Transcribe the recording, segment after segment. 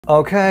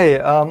Okay,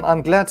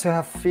 I'm glad to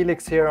have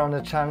Felix here on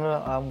the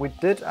channel. We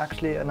did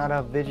actually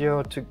another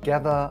video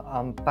together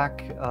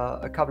back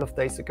a couple of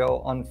days ago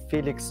on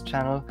Felix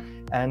channel,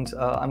 and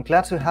I'm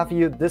glad to have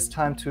you this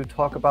time to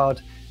talk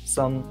about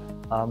some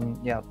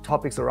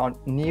topics around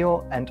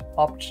NIO and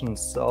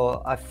options.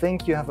 So I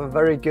think you have a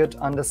very good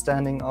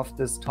understanding of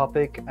this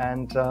topic,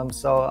 and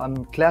so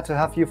I'm glad to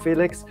have you,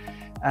 Felix.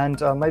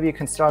 And maybe you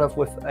can start off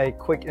with a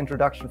quick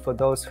introduction for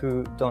those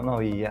who don't know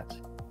you yet.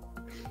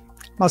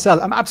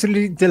 Marcel, I'm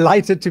absolutely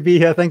delighted to be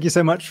here. Thank you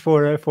so much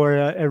for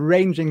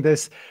arranging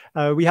this.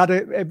 We had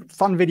a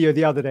fun video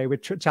the other day. We're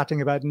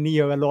chatting about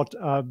NIO a lot.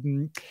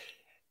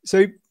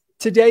 So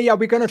today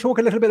we're going to talk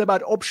a little bit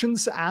about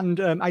options, and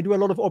I do a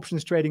lot of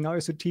options trading. I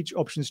also teach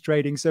options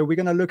trading. So we're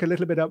going to look a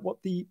little bit at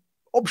what the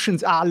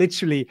options are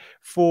literally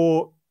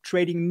for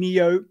trading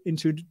NIO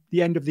into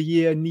the end of the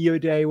year,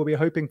 NIO Day, where we're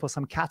hoping for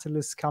some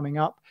catalysts coming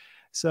up.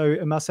 So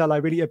Marcel, I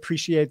really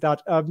appreciate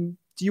that.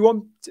 Do you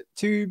want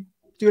to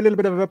do a little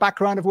bit of a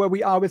background of where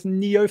we are with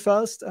NIO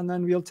first, and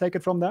then we'll take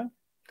it from there?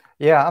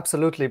 Yeah,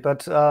 absolutely.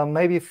 But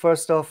maybe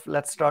first off,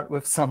 let's start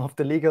with some of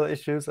the legal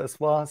issues as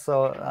well.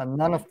 So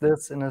none of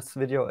this in this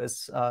video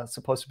is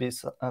supposed to be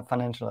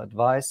financial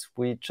advice.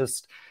 We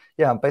just,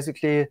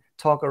 basically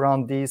talk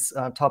around these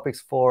topics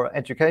for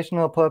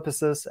educational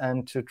purposes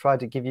and to try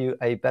to give you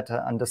a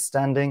better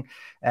understanding.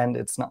 And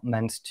it's not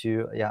meant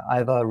to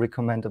either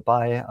recommend a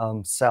buy,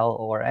 sell,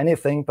 or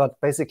anything.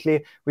 But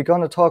basically, we're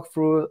going to talk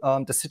through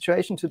the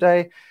situation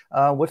today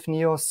with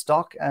NIO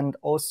stock, and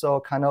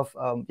also kind of,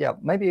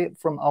 maybe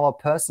from our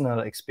personal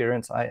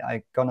experience,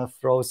 I'm going to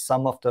throw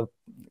some of the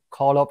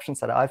call options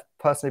that I've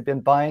personally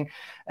been buying,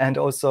 and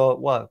also,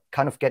 well,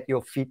 kind of get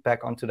your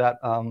feedback onto that.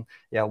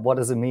 What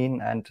does it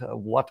mean, and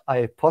what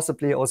I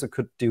possibly also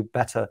could do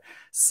better.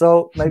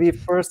 So maybe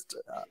first,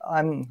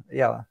 I'm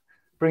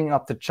bringing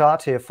up the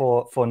chart here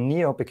for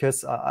NIO,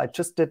 because I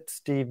just did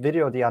the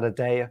video the other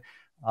day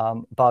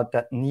about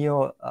that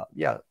NIO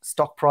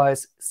stock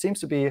price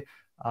seems to be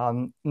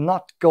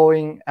not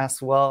going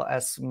as well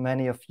as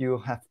many of you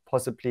have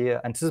possibly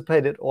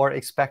anticipated or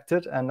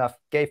expected, and I've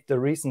gave the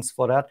reasons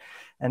for that.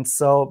 And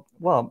so,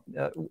 well,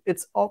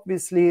 it's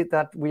obviously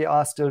that we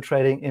are still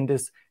trading in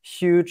this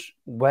huge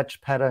wedge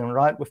pattern,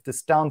 right, with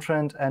this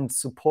downtrend and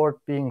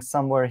support being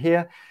somewhere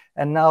here.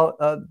 And now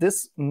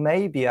this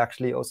may be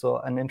actually also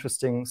an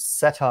interesting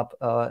setup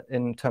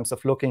in terms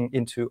of looking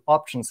into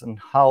options and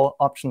how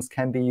options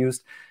can be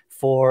used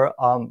for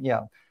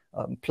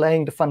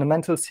playing the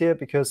fundamentals here,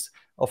 because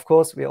of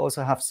course we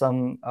also have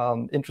some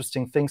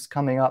interesting things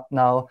coming up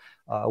now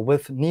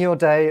with NIO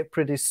Day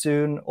pretty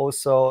soon,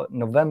 also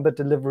November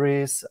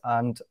deliveries,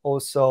 and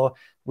also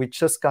we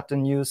just got the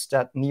news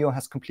that NIO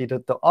has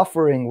completed the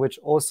offering, which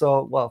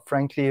also, well,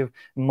 frankly,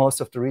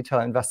 most of the retail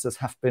investors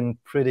have been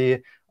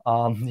pretty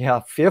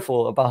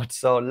fearful about.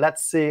 So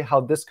let's see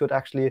how this could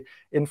actually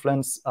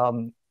influence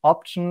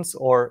options,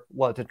 or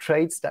the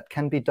trades that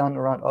can be done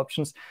around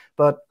options.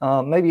 But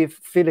maybe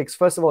Felix,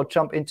 first of all,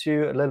 jump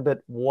into a little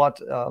bit what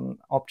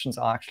options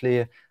are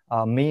actually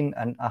mean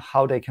and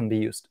how they can be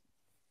used.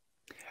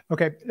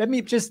 Okay, let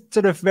me just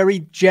sort of very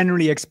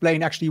generally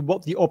explain actually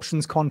what the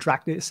options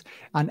contract is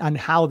and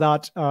how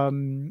that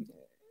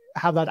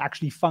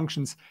actually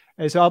functions.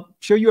 So I'll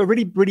show you a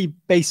really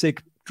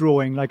basic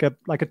drawing, like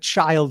a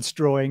child's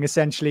drawing,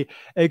 essentially,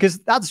 because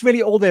that's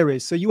really all there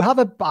is. So you have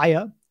a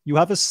buyer, you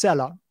have a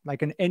seller,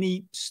 like in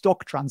any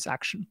stock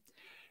transaction.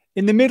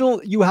 In the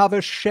middle, you have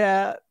a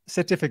share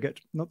certificate.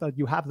 Not that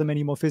you have them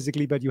anymore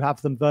physically, but you have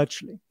them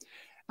virtually.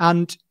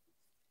 And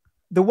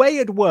the way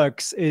it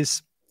works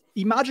is,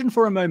 imagine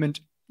for a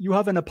moment, you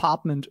have an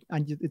apartment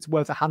and it's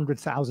worth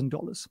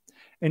 $100,000.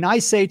 And I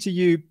say to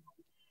you,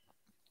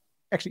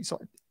 actually,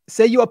 sorry,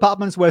 say your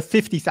apartment's worth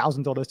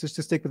 $50,000, just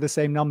to stick with the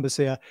same numbers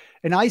here.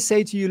 And I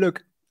say to you,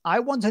 look, I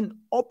want an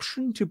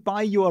option to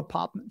buy your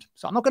apartment.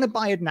 So I'm not going to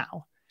buy it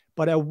now,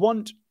 but I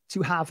want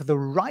to have the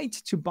right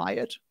to buy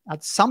it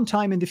at some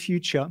time in the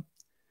future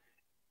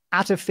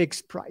at a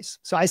fixed price.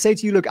 So I say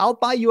to you, look, I'll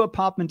buy your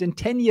apartment in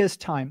 10 years'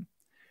 time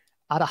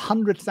at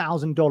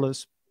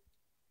 $100,000,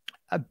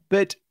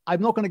 but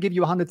I'm not going to give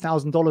you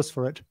 $100,000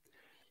 for it.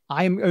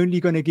 I'm only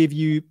going to give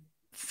you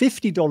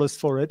 $50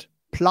 for it,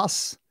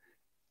 plus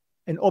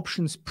an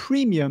options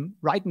premium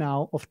right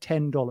now of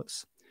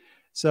 $10.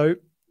 So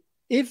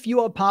if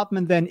your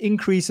apartment then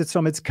increases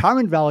from its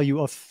current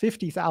value of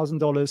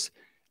 $50,000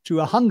 to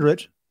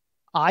 $100,000,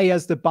 I,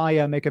 as the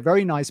buyer, make a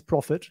very nice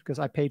profit because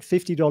I paid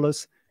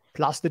 $50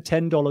 plus the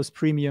 $10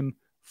 premium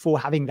for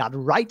having that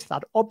right,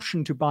 that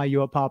option to buy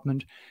your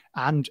apartment.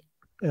 And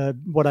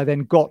what I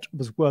then got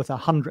was worth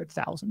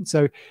 $100,000.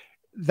 So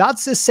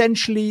that's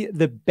essentially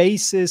the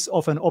basis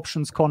of an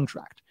options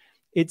contract.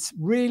 It's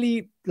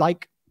really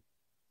like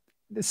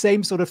the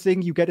same sort of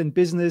thing you get in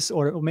business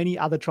or many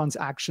other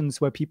transactions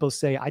where people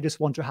say, I just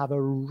want to have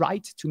a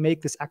right to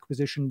make this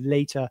acquisition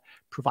later,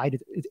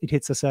 provided it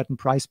hits a certain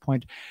price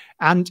point.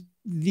 And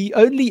the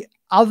only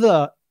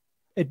other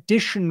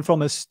addition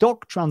from a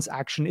stock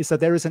transaction is that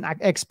there is an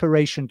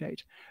expiration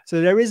date. So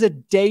there is a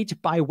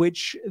date by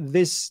which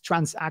this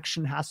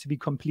transaction has to be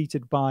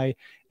completed by,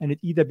 and it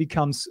either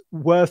becomes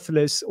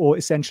worthless or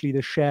essentially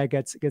the share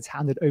gets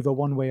handed over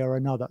one way or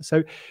another.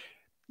 So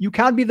you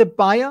can be the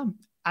buyer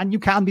and you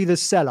can be the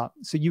seller.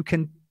 So you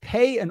can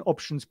pay an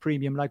options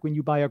premium, like when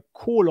you buy a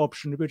call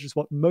option, which is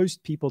what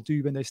most people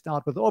do when they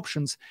start with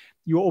options.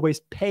 You're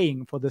always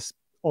paying for this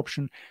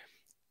option.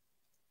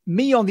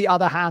 Me, on the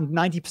other hand,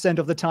 90%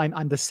 of the time,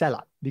 I'm the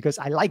seller because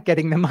I like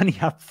getting the money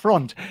up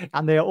front.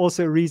 And there are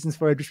also reasons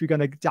for it, which we're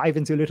going to dive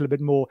into a little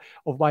bit more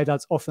of why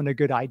that's often a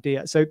good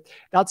idea. So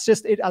that's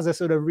just it as a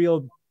sort of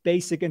real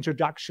basic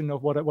introduction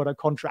of what a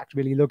contract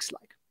really looks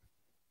like.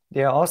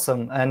 Yeah,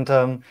 awesome.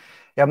 And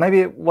yeah,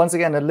 maybe once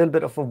again, a little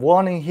bit of a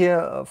warning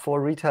here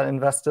for retail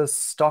investors.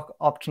 Stock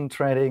option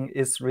trading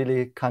is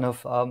really kind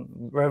of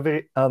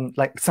very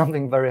like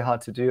something very hard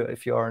to do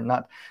if you are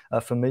not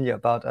familiar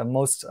about.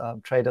 Most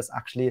traders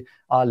actually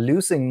are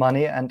losing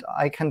money. And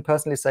I can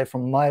personally say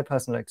from my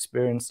personal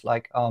experience,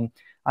 like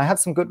I had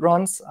some good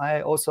runs.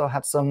 I also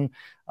had some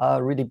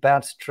really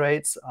bad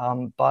trades,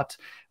 but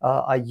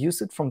I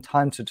use it from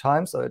time to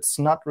time. So it's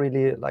not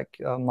really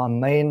like my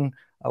main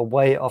a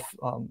way of,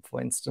 for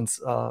instance,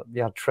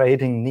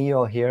 trading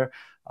NIO here,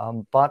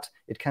 but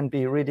it can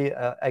be really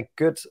a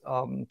good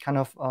kind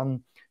of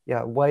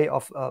way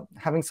of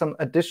having some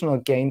additional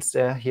gains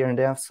there, here and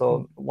there.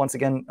 So once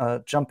again,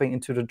 jumping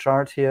into the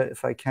chart here,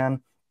 if I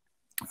can,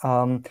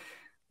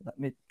 let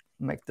me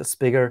make this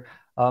bigger.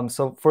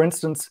 So for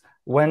instance,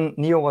 when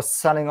NIO was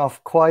selling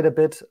off quite a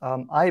bit,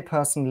 I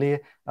personally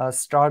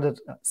started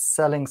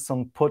selling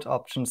some put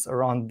options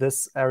around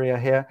this area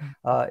here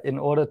in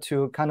order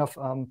to kind of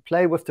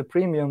play with the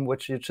premium,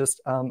 which you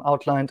just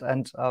outlined.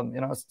 And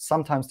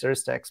sometimes there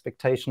is the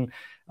expectation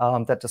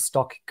that the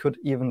stock could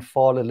even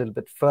fall a little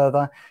bit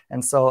further.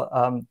 And so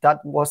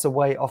that was a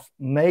way of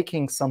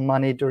making some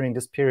money during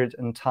this period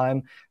in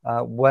time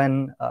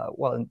when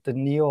the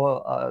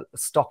NIO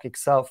stock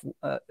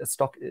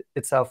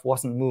itself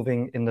wasn't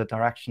moving in the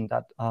direction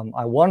that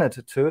I wanted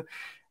it to.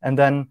 And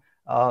then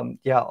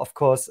of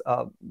course,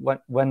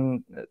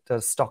 when the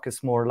stock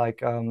is more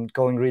like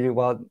going really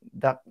well,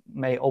 that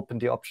may open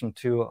the option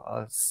to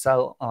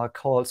sell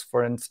calls,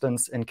 for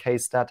instance, in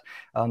case that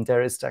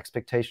there is the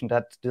expectation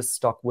that this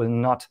stock will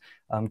not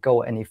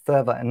go any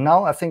further. And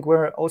now I think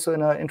we're also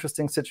in an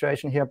interesting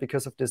situation here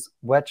because of this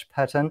wedge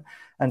pattern.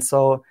 And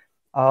so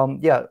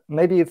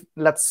maybe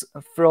let's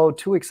throw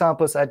two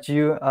examples at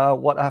you,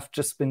 what I've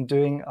just been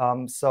doing.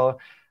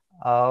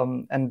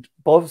 And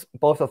both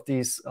of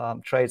these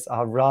trades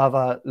are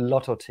rather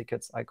lotto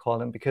tickets, I call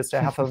them, because they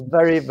have a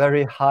very,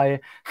 very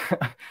high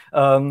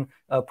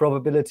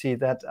probability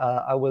that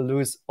I will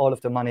lose all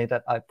of the money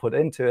that I put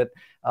into it.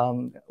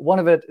 One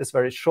of it is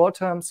very short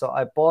term. So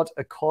I bought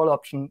a call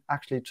option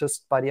actually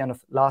just by the end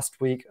of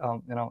last week,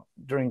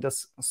 during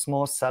this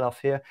small sell-off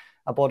here.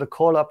 I bought a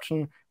call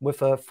option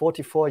with a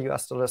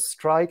 $44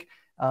 strike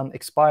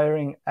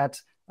expiring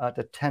at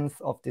the 10th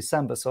of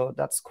December. So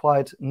that's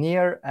quite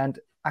near, and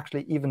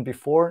actually even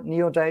before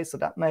NIO Day. So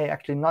that may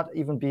actually not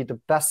even be the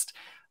best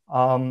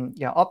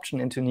option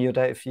into NIO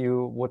Day if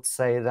you would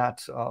say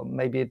that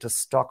maybe the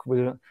stock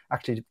will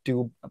actually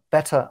do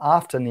better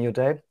after NIO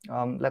Day.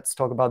 Let's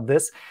talk about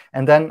this.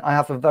 And then I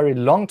have a very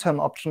long-term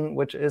option,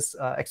 which is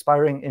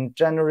expiring in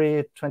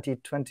January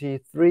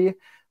 2023.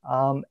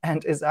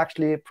 And is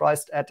actually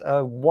priced at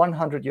a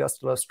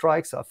 $100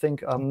 strike. So I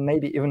think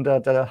maybe even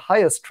the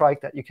highest strike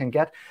that you can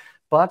get.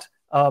 But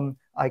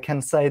I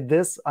can say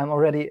this, I'm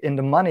already in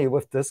the money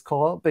with this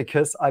call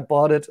because I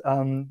bought it,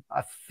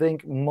 I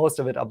think most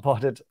of it, I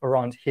bought it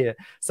around here.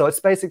 So it's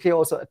basically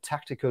also a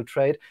tactical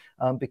trade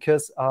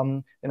because,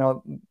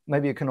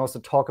 maybe you can also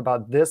talk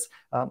about this.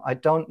 I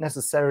don't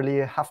necessarily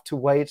have to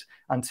wait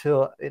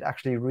until it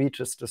actually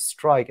reaches the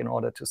strike in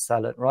order to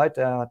sell it, right?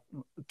 There are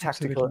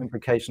tactical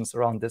implications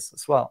around this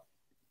as well.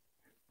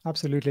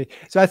 Absolutely.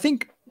 So I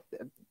think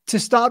to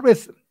start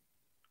with,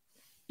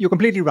 you're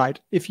completely right.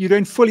 If you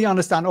don't fully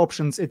understand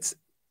options, it's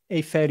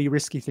a fairly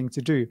risky thing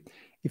to do.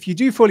 If you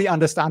do fully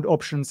understand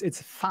options,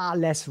 it's far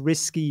less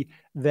risky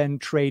than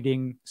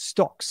trading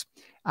stocks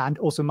and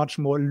also much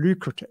more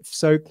lucrative.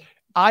 So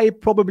I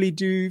probably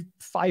do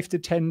 5 to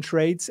 10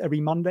 trades every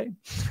Monday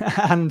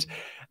and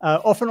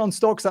often on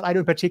stocks that I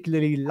don't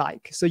particularly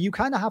like. So you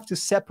kind of have to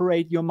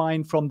separate your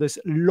mind from this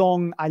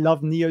long, I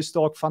love NIO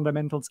stock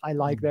fundamentals I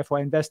like, therefore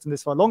I invest in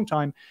this for a long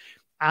time,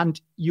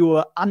 and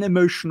your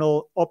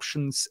unemotional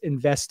options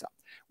investor,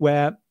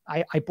 where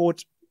I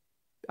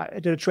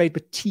did a trade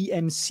with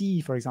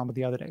TMC, for example,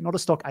 the other day, not a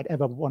stock I'd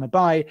ever want to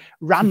buy,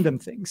 random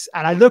things.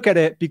 And I look at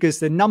it because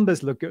the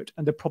numbers look good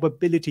and the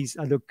probabilities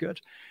look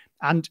good.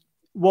 And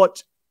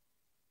what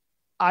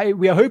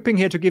we are hoping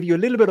here to give you a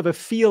little bit of a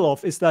feel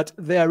of is that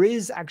there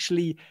is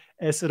actually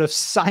a sort of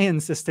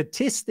science, a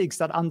statistics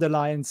that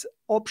underlines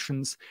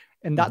options.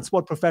 And that's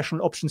what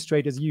professional options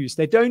traders use.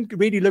 They don't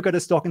really look at a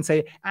stock and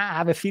say, I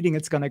have a feeling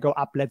it's going to go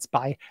up. Let's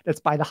buy the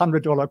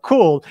 $100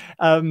 call.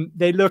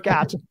 They look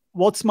at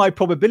what's my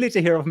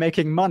probability here of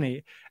making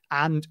money.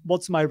 and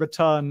what's my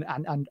return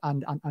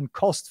and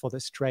cost for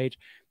this trade,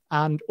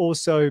 and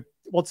also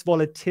what's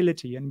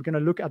volatility. And we're going to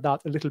look at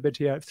that a little bit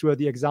here through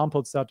the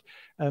examples that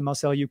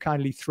Marcel, you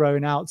kindly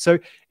thrown out. So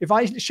if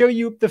I show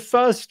you the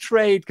first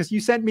trade, because you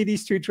sent me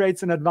these two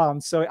trades in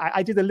advance, so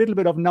I did a little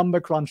bit of number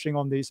crunching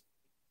on these,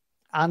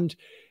 and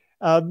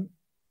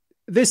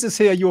this is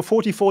here your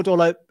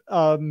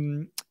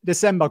 $44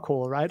 December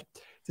call, right?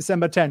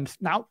 December 10th.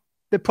 Now,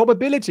 the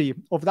probability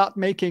of that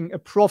making a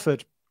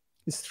profit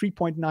is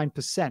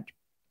 3.9%.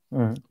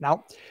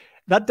 Now,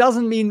 that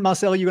doesn't mean,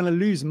 Marcel, you're going to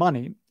lose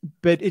money,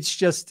 but it's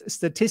just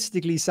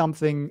statistically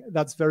something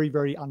that's very,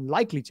 very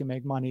unlikely to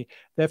make money.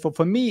 Therefore,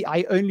 for me,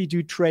 I only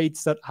do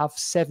trades that have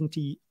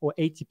 70 or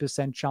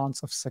 80%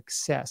 chance of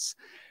success.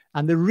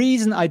 And the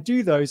reason I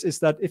do those is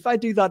that if I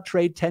do that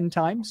trade 10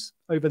 times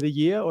over the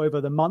year or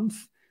over the month,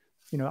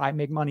 you know, I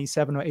make money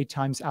 7 or 8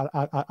 times out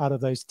of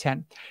those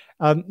 10.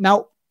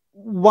 Now,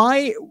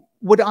 why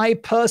would I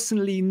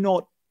personally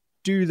not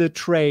do the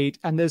trade?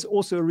 And there's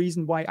also a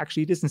reason why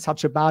actually it isn't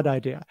such a bad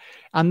idea.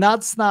 And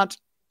that's that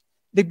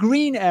the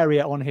green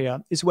area on here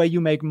is where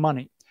you make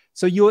money.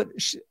 So you're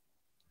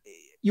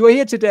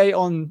here today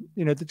on,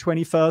 you know, the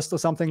 21st or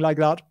something like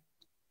that.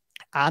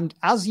 And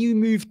as you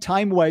move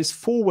time-wise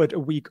forward a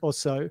week or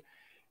so,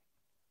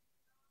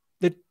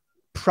 the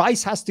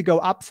price has to go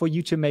up for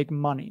you to make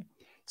money.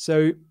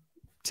 So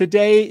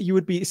today you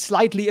would be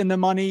slightly in the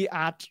money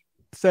at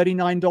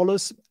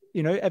 $39,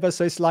 you know, ever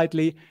so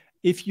slightly.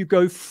 If you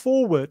go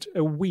forward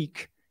a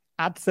week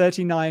at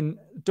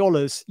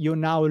 $39, you're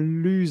now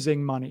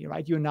losing money,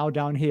 right? You're now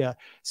down here.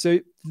 So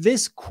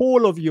this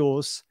call of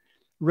yours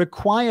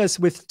requires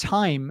with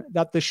time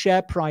that the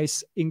share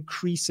price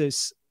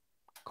increases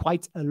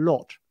quite a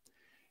lot.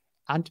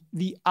 And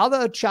the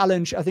other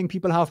challenge I think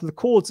people have with the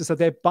calls is that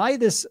they buy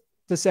this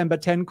December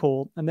 10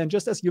 call, and then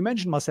just as you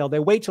mentioned, Marcel, they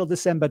wait till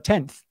December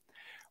 10th.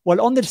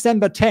 Well, on the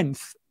December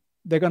 10th,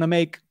 they're going to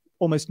make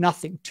almost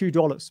nothing,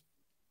 $2.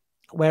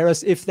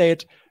 Whereas if they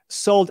had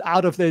sold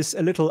out of this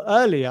a little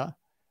earlier,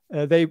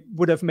 they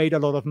would have made a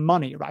lot of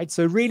money, right?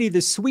 So really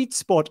the sweet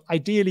spot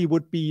ideally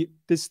would be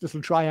this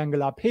little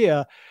triangle up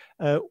here,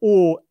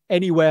 or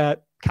anywhere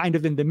kind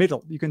of in the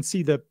middle. You can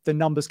see the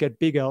numbers get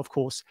bigger, of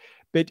course.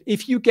 But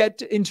if you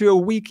get into a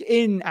week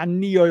in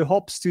and NIO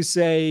hops to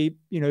say,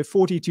 you know,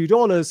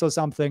 $42 or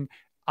something,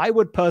 I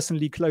would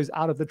personally close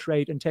out of the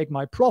trade and take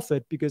my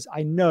profit, because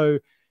I know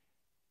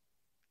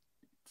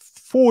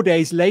 4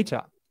 days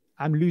later,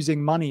 I'm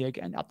losing money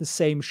again at the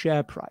same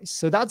share price.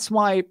 So that's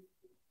why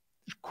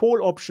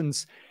call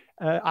options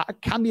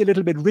can be a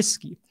little bit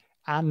risky,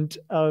 and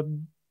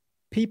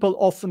people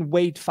often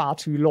wait far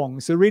too long.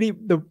 So really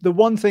the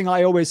one thing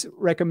I always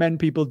recommend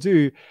people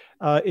do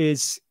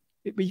is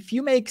if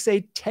you make,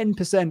 say,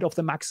 10% of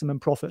the maximum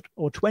profit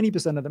or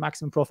 20% of the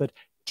maximum profit,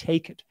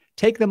 take it.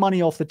 Take the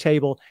money off the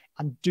table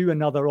and do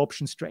another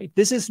options trade.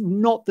 This is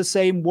not the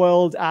same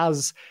world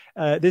as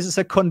this is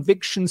a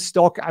conviction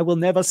stock. I will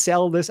never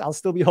sell this. I'll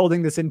still be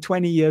holding this in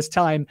 20 years'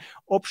 time.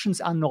 Options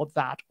are not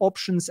that.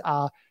 Options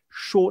are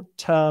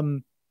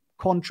short-term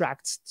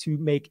contracts to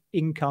make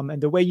income.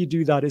 And the way you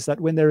do that is that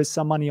when there is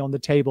some money on the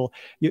table,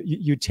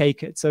 you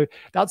take it. So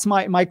that's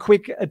my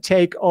quick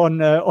take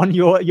on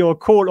your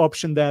call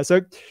option there.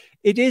 So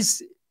it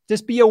is,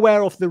 just be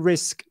aware of the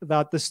risk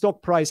that the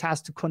stock price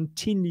has to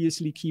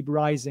continuously keep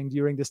rising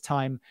during this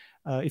time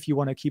if you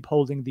want to keep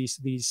holding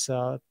these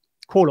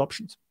call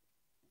options.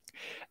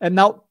 And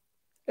now,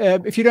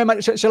 if you don't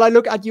mind, shall I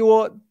look at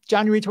your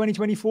January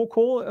 2024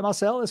 call,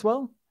 Marcel, as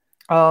well?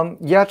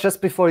 Yeah,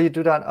 just before you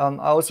do that, I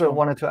also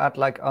wanted to add,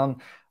 like,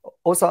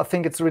 also, I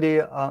think it's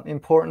really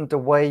important the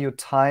way you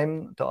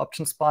time the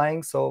options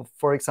buying. So,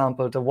 for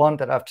example, the one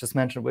that I've just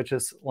mentioned, which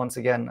is, once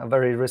again, a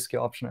very risky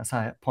option, as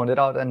I pointed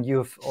out, and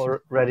you've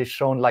already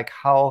shown, like,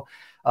 how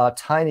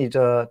tiny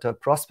the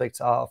prospects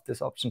are of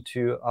this option to,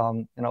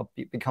 you know,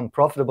 become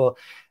profitable.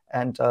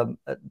 And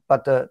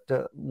but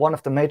the one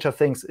of the major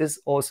things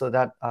is also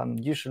that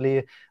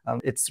usually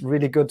it's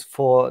really good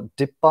for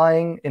dip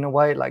buying in a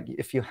way. Like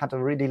if you had a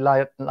really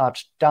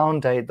large down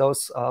day,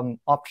 those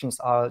options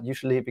are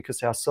usually, because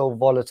they are so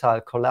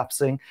volatile,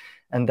 collapsing.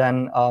 And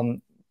then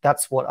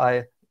that's what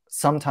I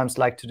sometimes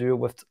like to do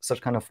with such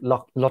kind of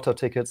lotto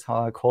tickets,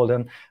 how I call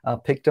them.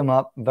 Pick them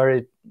up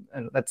very,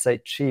 let's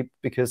say, cheap,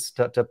 because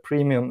the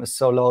premium is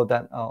so low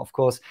that, of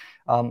course,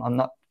 I'm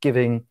not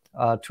giving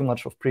too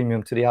much of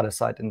premium to the other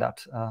side in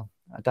that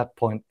at that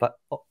point. But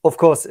of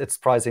course, it's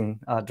pricing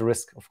the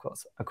risk, of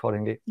course,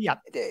 accordingly. Yeah,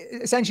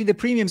 essentially the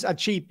premiums are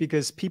cheap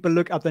because people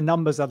look at the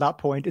numbers at that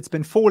point. It's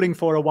been falling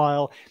for a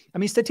while. I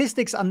mean,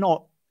 statistics are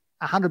not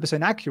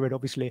 100% accurate,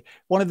 obviously.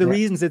 One of the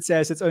reasons it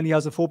says it only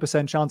has a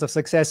 4% chance of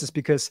success is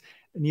because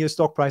NIO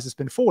stock price has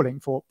been falling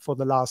for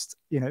the last,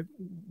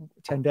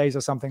 10 days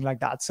or something like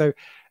that. So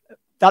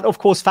that, of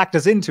course,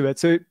 factors into it.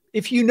 So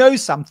if you know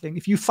something,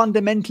 if you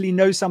fundamentally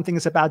know something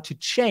is about to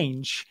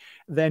change,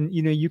 then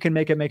you can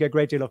make a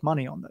great deal of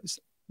money on those.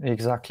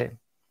 Exactly.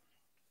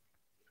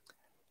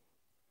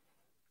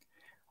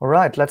 All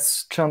right,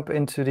 let's jump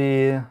into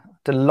the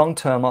the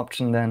long-term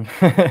option then.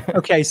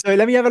 Okay, so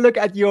let me have a look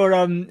at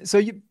your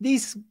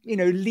these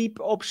leap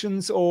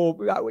options or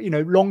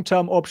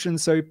long-term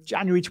options. So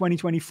January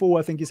 2024,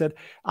 I think you said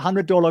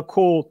 $100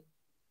 call.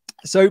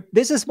 So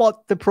this is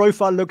what the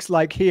profile looks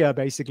like here.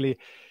 Basically,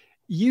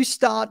 you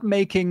start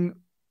making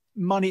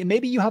money.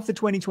 Maybe you have the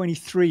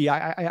 2023.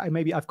 I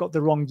maybe I've got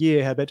the wrong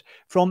year here, but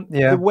from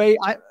the way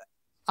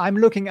I'm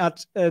looking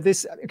at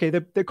this, okay,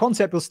 the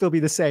concept will still be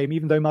the same,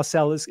 even though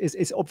Marcel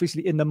is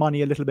obviously in the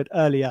money a little bit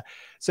earlier.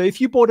 So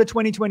if you bought a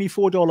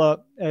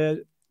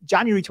 $2024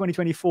 January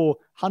 2024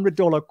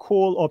 $100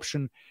 call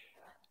option,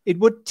 it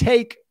would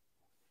take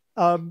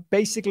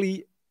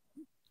basically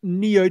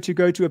NIO to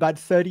go to about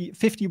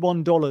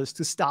 $51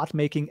 to start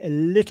making a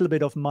little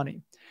bit of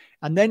money.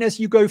 And then as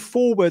you go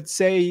forward,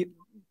 say,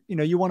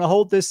 you want to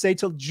hold this, say,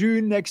 till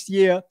June next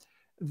year,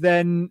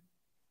 then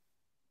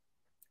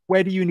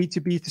where do you need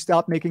to be to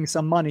start making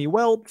some money?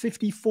 Well,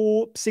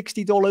 $54,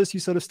 $60, you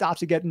sort of start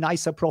to get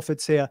nicer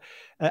profits here.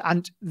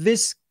 And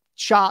this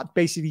chart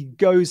basically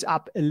goes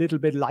up a little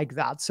bit like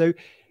that. So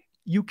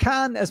you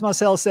can, as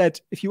Marcel said,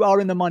 if you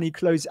are in the money,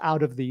 close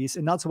out of these.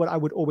 And that's what I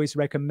would always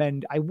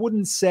recommend. I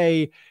wouldn't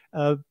say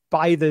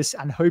buy this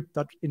and hope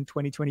that in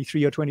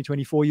 2023 or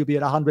 2024, you'll be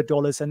at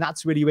 $100. And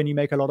that's really when you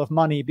make a lot of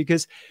money,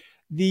 because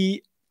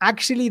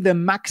actually the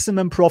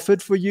maximum profit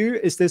for you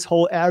is this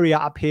whole area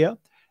up here.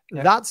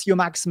 Yeah. That's your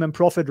maximum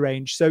profit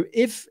range. So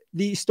if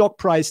the stock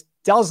price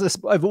does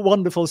a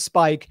wonderful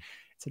spike,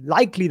 it's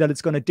likely that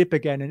it's going to dip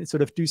again and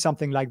sort of do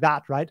something like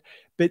that, right?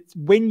 But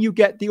when you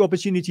get the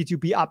opportunity to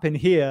be up in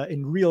here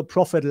in real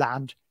profit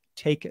land,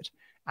 take it.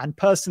 And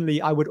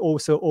personally, I would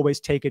also always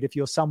take it if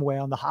you're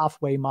somewhere on the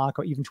halfway mark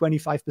or even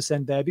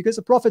 25% there, because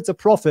a profit's a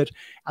profit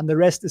and the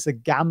rest is a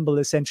gamble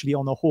essentially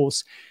on a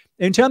horse.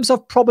 In terms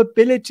of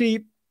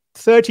probability,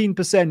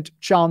 13%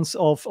 chance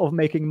of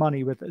making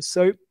money with this.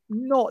 So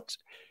not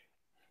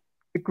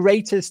the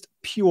greatest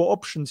pure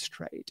options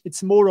trade.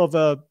 It's more of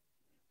a,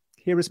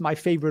 here is my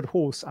favorite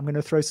horse, I'm going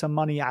to throw some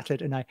money at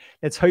it, and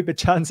let's hope it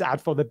turns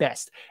out for the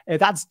best.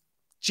 That's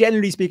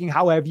generally speaking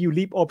how I view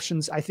leap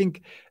options. I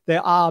think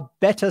there are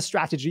better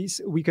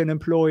strategies we can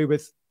employ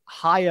with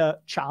higher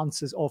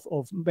chances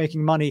of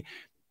making money,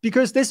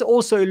 because this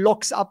also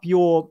locks up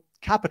your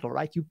capital,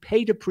 right? You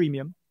paid a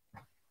premium,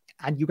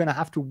 and you're going to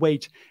have to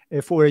wait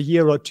for a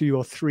year or 2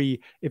 or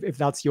 3 if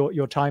that's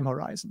your time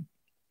horizon.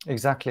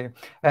 Exactly.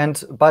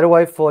 And by the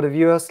way, for the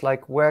viewers,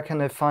 like, where can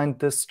they find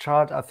this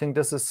chart? I think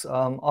this is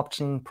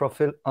option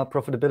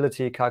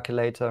profitability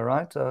calculator,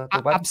 right? The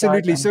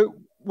Absolutely. So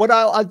what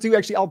I'll do,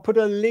 actually, I'll put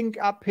a link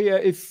up here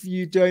if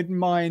you don't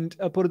mind.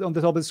 I'll put it on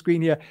the top of the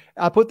screen here.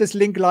 I'll put this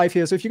link live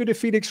here. So if you go to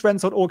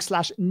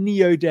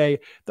felixfriends.org/NIO Day,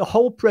 the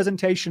whole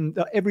presentation,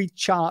 every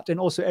chart and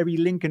also every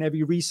link and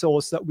every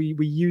resource that we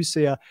use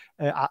here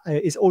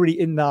is already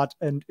in that.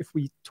 And if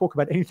we talk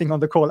about anything on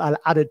the call, I'll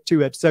add it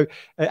to it. So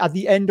at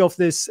the end of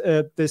this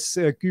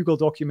Google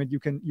document, you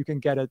can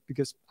get it,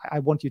 because I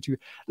want you to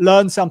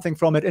learn something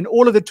from it. And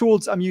all of the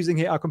tools I'm using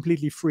here are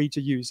completely free to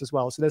use as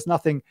well. So there's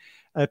nothing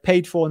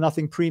paid for,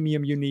 nothing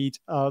premium you need.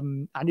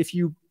 And if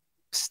you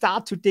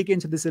start to dig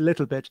into this a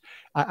little bit,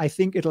 I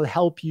think it'll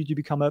help you to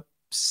become a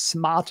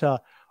smarter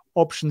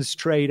options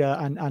trader,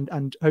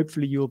 and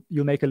hopefully you'll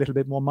make a little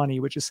bit more money,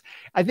 which is,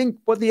 I think,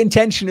 what the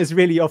intention is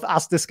really of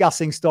us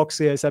discussing stocks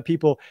here, is that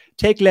people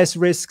take less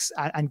risks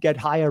and get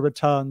higher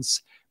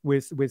returns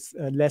with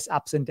less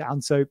ups and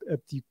downs. So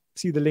you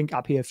see the link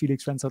up here,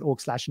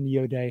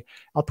 felixfriends.org/NIO Day.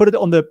 I'll put it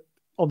on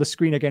the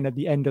screen again at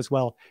the end as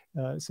well,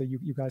 so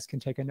you guys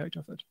can take a note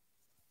of it.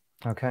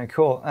 Okay,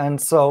 cool. And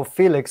so,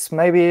 Felix,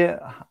 maybe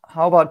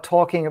how about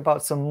talking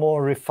about some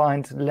more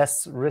refined,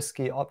 less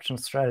risky option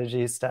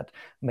strategies that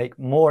make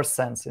more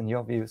sense in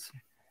your views?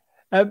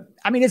 I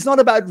mean, it's not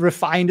about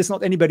refined. It's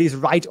not anybody's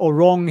right or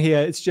wrong here.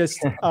 It's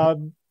just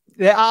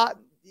there are,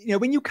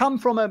 when you come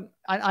from and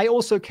I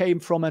also came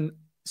from a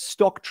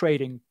stock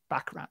trading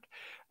background.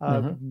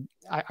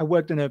 I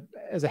worked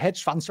as a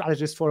hedge fund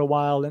strategist for a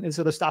while and this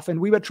sort of stuff, and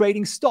we were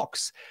trading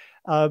stocks.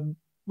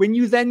 When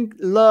you then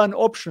learn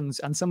options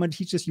and someone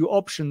teaches you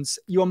options,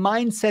 your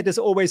mindset is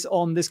always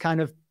on this kind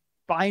of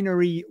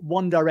binary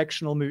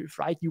one-directional move,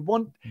 right? You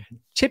want,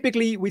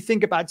 typically we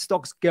think about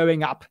stocks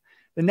going up.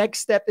 The next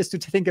step is to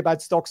think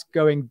about stocks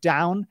going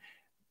down.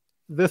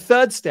 The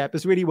third step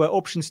is really where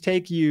options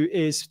take you,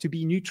 is to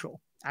be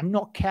neutral and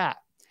not care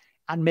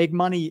and make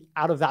money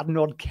out of that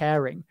not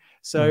caring.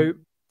 So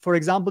for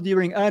example,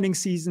 during earnings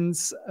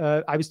seasons,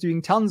 I was doing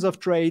tons of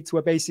trades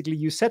where basically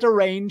you set a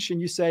range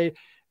and you say,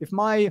 if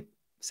my,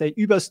 say,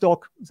 Uber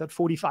stock is at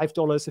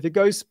 $45, if it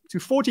goes to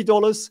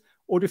 $40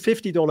 or to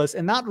 $50,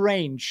 in that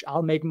range,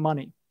 I'll make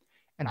money.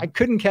 And I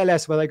couldn't care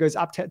less whether it goes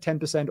up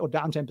 10% or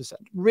down 10%.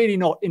 Really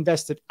not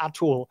invested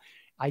at all.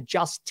 I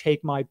just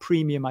take my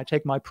premium, I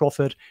take my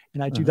profit,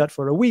 and I do that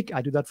for a week,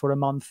 I do that for a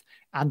month,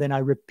 and then I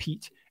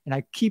repeat. And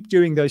I keep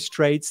doing those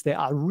trades. They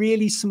are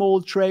really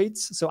small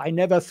trades, so I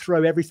never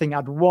throw everything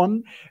at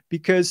one,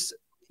 because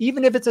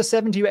even if it's a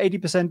 70 or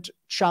 80%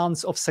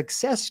 chance of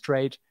success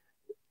trade,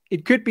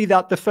 it could be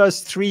that the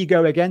first 3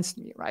 go against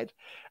me, right?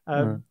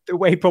 The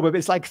way probably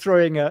it's like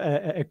throwing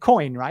a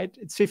coin, right?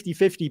 It's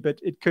 50-50, but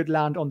it could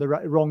land on the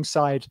wrong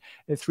side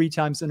 3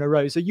 times in a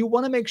row. So you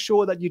want to make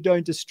sure that you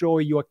don't destroy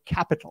your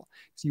capital.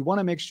 So you want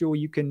to make sure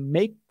you can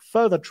make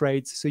further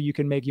trades so you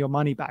can make your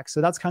money back. So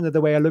that's kind of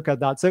the way I look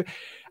at that. So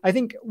I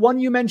think one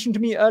you mentioned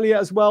to me earlier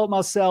as well,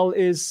 Marcel,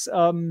 is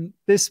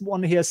this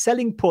one here,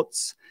 selling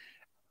puts.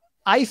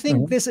 I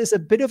think this is a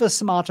bit of a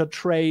smarter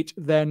trade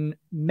than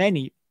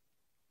many,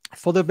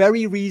 for the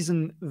very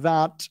reason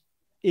that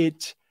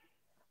it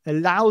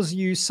allows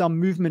you some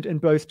movement in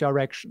both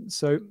directions.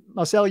 So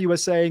Marcel, you were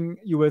saying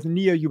you were with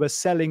NIO, you were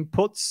selling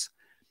puts.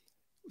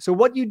 So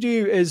what you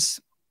do is,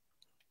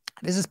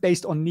 this is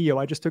based on NIO.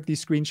 I just took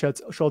these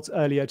screenshots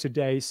earlier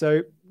today.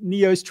 So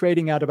NIO is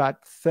trading at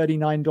about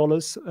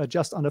 $39,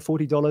 just under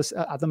 $40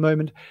 at the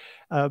moment,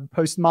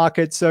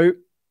 post-market. So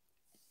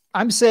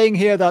I'm saying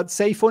here that,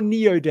 say for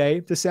NIO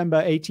Day,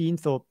 December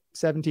 18th or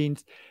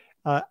 17th,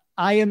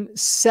 I am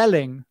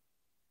selling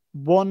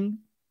one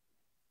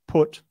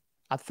put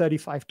at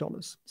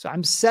 $35. So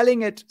I'm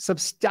selling it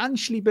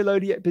substantially below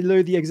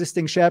the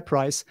existing share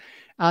price.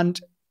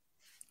 And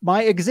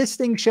my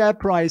existing share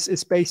price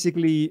is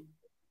basically,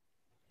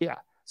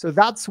 so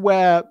that's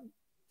where,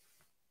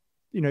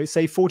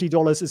 say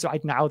 $40 is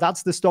right now.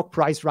 That's the stock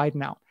price right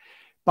now.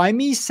 By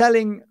me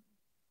selling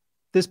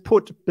this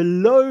put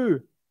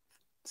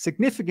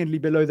significantly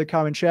below the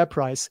current share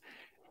price,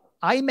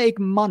 I make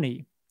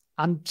money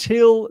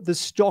until the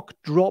stock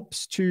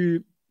drops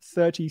to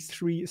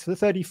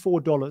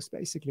 $34,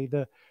 basically,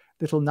 the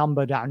little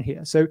number down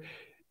here. So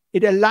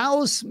it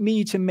allows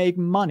me to make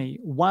money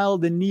while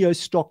the NIO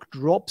stock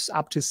drops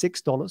up to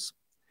 $6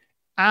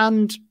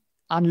 and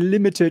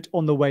unlimited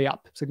on the way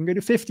up. So it can go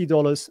to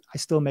 $50, I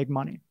still make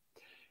money.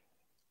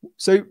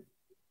 So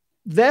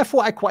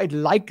therefore, I quite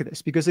like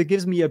this because it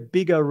gives me a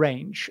bigger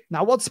range.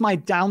 Now, what's my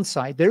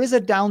downside? There is a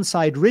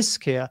downside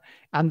risk here,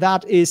 and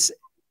that is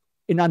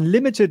an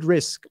unlimited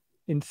risk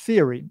in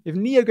theory. If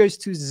NIO goes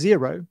to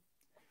 0,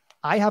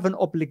 I have an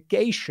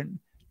obligation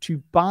to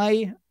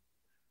buy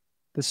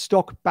the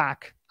stock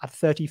back at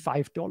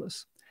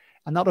 $35.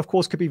 And that, of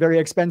course, could be very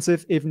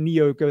expensive if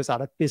NIO goes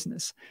out of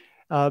business.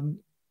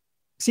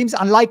 Seems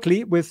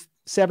unlikely with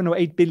 $7 or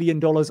 $8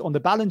 billion on the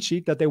balance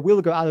sheet that they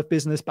will go out of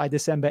business by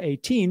December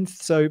 18th.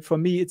 So for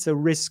me, it's a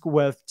risk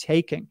worth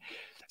taking.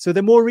 So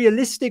the more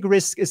realistic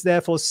risk is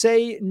therefore,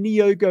 say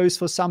NIO goes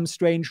for some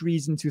strange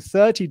reason to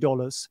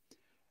 $30,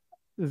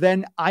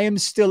 then I am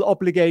still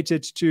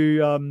obligated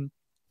to...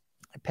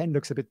 a pen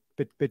looks a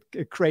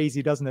bit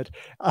crazy, doesn't it?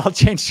 I'll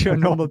change to a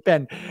normal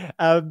pen.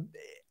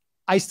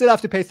 I still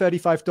have to pay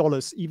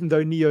 $35, even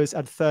though NIO is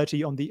at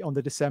 30 on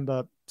the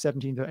December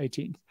 17th or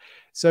 18th.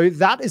 So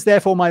that is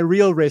therefore my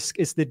real risk,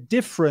 is the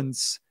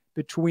difference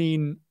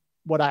between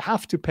what I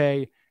have to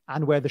pay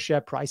and where the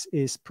share price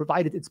is,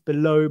 provided it's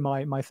below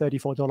my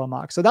 $34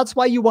 mark. So that's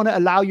why you want to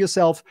allow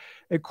yourself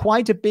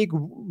quite a big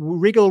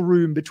wriggle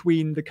room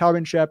between the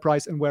current share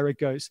price and where it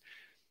goes.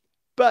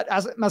 But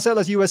as Marcel,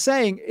 as you were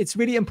saying, it's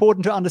really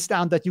important to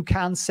understand that you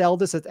can sell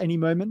this at any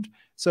moment.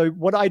 So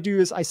what I do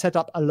is I set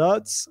up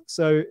alerts.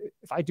 So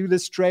if I do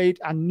this trade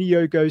and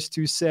NIO goes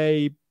to,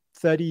 say,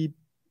 $36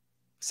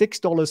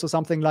 or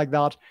something like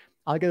that,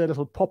 I'll get a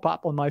little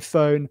pop-up on my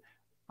phone.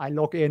 I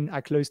log in, I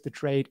close the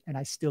trade, and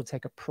I still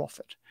take a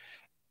profit.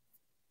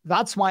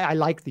 That's why I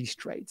like these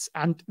trades.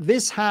 And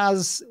this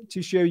has,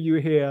 to show you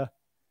here,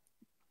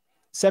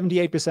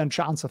 78%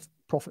 chance of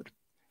profit.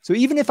 So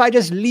even if I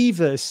just leave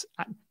this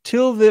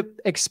till the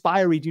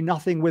expiry, do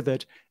nothing with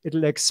it,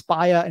 it'll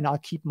expire and I'll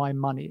keep my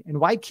money.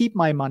 And why keep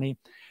my money?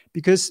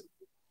 Because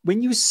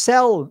when you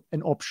sell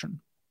an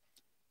option,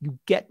 you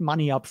get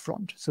money up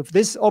front. So for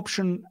this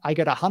option, I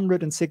get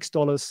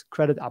 $106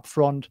 credit up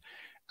front,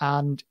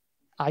 and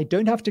I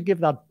don't have to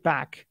give that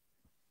back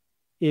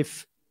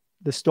if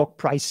the stock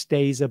price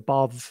stays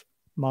above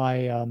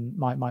my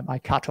my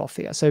cutoff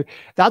here. So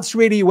that's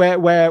really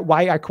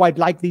why I quite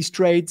like these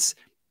trades.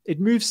 It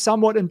moves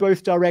somewhat in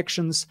both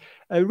directions.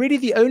 Really,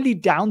 the only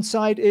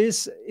downside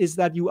is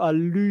that you are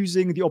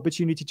losing the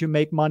opportunity to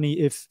make money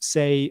if,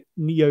 say,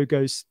 NIO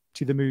goes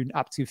to the moon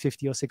up to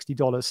 $50 or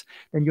 $60.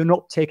 Then you're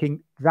not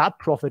taking that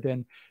profit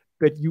in,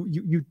 but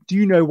you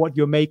do know what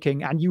you're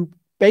making, and you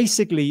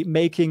basically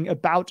making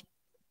about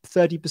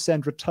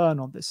 30% return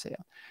on this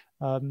here.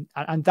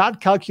 And that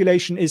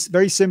calculation is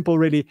very simple,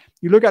 really.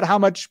 You look at how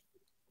much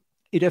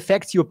it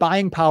affects your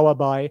buying power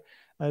by.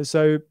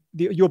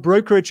 Your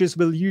brokerages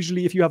will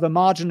usually, if you have a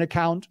margin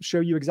account,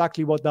 show you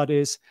exactly what that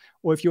is.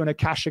 Or if you're in a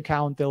cash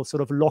account, they'll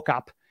sort of lock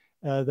up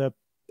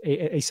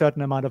a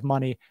certain amount of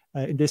money.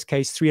 In this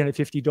case,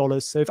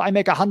 $350. So if I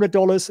make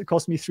 $100, it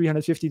costs me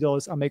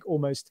 $350. I make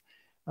almost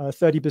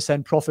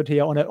 30% profit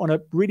here on a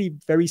really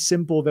very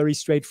simple, very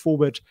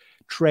straightforward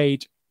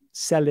trade,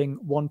 selling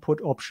one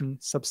put option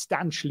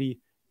substantially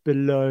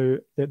below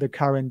the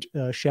current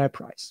share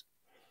price.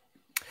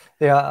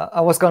 Yeah,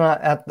 I was gonna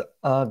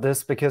add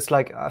this because,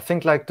 like, I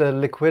think like the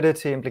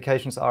liquidity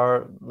implications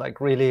are like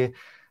really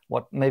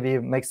what maybe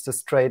makes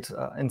this trade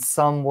in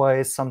some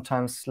ways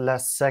sometimes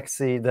less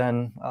sexy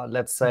than,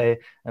 let's say,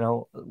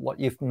 what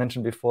you've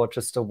mentioned before,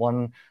 just a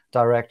one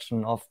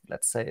direction of,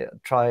 let's say,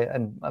 try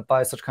and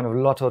buy such kind of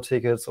lotto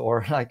tickets,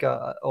 or like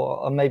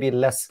or maybe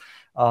less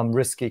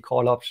risky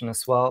call option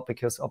as well,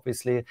 because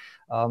obviously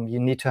you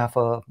need to have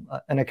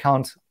an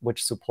account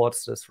which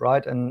supports this,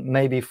 right? And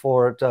maybe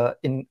for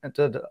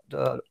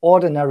the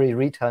ordinary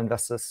retail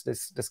investors,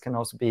 this can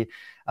also be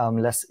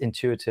less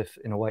intuitive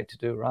in a way to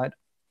do, right?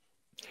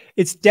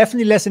 It's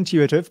definitely less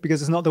intuitive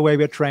because it's not the way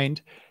we're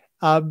trained.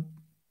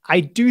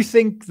 I do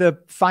think the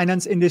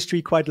finance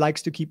industry quite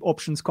likes to keep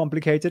options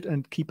complicated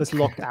and keep us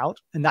locked out,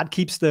 and that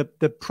keeps the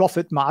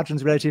profit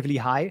margins relatively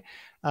high.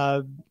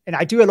 And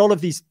I do a lot of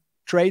these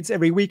trades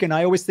every week, and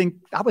I always think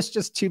that was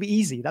just too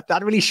easy.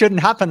 That really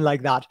shouldn't happen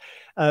like that.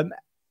 And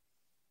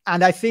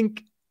I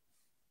think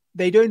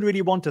they don't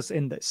really want us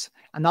in this.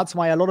 And that's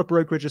why a lot of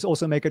brokerages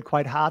also make it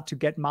quite hard to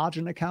get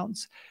margin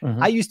accounts.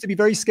 I used to be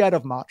very scared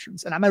of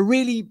margins, and I'm a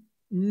really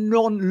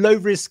non-low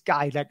risk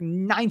guy. Like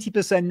 90%,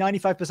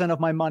 95% of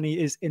my money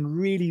is in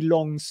really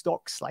long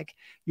stocks, like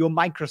your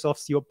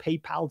Microsofts, your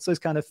PayPals, those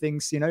kind of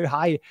things,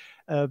 high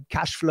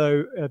cash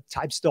flow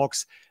type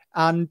stocks.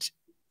 And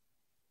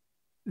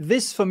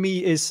this for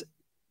me is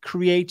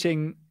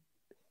creating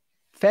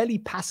fairly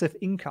passive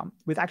income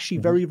with actually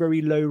very,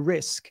 very low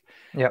risk.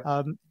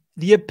 Yeah.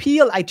 The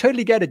appeal, I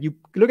totally get it. You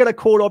look at a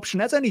call option,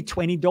 that's only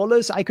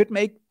 $20. I could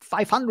make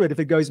 500 if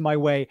it goes my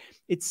way.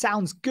 It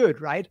sounds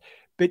good, right?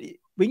 But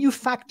when you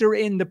factor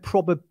in the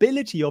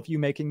probability of you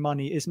making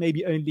money is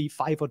maybe only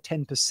 5 or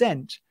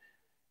 10%,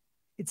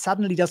 it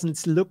suddenly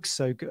doesn't look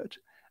so good.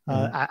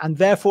 And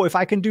therefore, if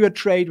I can do a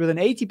trade with an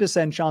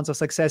 80% chance of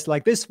success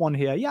like this one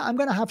here, yeah, I'm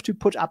going to have to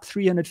put up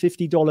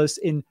 $350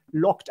 in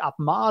locked up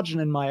margin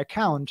in my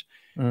account.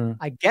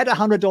 I get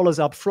 $100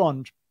 up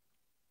front,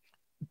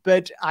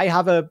 but I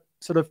have a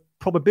sort of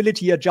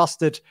probability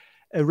adjusted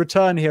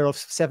return here of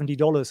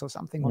 $70 or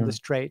something on this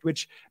trade,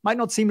 which might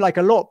not seem like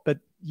a lot, but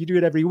you do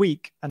it every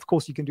week. And of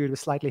course, you can do it with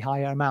slightly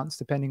higher amounts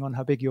depending on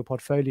how big your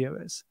portfolio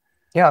is.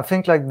 Yeah, I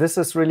think like this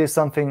is really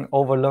something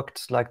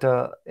overlooked, like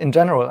in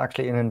general,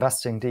 actually in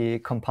investing, the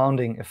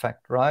compounding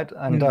effect, right?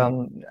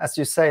 And as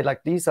you say,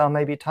 like these are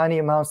maybe tiny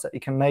amounts that you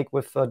can make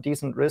with a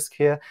decent risk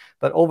here,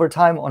 but over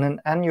time on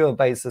an annual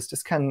basis,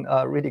 this can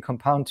really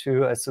compound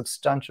to a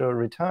substantial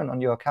return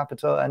on your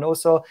capital. And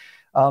also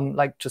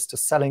like just a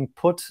selling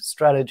put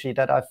strategy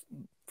that I've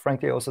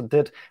frankly also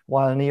did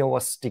while NIO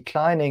was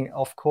declining,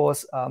 of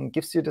course,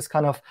 gives you this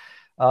kind of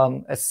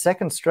a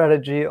second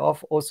strategy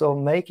of also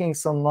making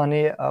some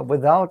money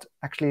without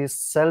actually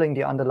selling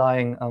the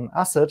underlying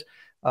asset,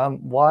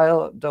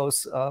 while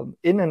those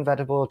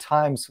inevitable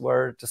times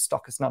where the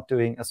stock is not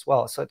doing as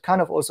well. So it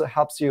kind of also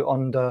helps you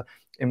on the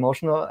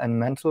emotional and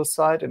mental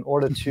side in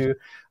order to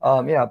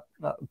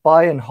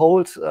buy and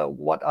hold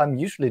what I'm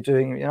usually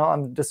doing.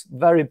 I'm this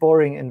very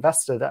boring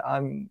investor that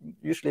I'm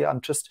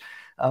just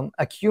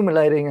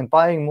accumulating and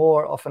buying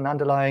more of an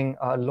underlying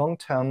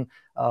long-term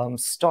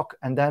stock,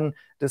 and then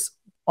this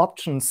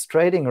options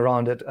trading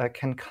around it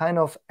can kind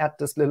of add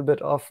this little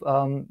bit of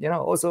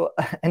also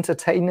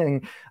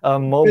entertaining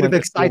moment,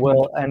 if you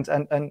will,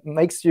 and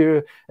makes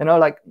you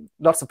like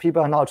lots of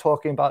people are now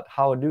talking about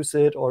how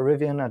Lucid or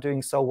Rivian are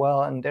doing so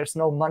well, and there's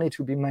no money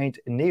to be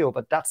made in NIO,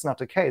 but that's not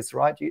the case,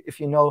 right? If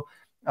you know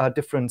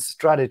different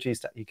strategies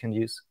that you can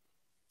use.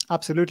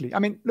 Absolutely. I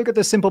mean, look at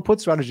the simple put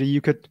strategy.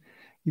 You could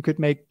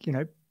make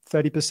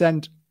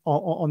 30%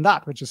 on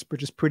that, which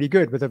is pretty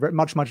good, with a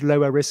much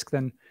lower risk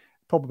than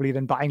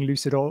buying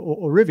Lucid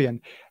or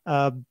Rivian,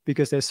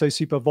 because they're so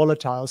super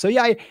volatile. So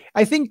yeah,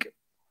 I think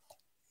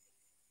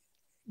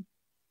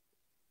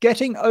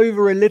getting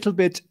over a little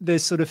bit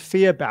this sort of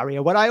fear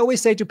barrier, what I always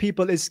say to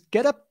people is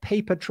get a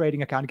paper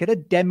trading account, get a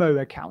demo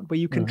account where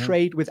you can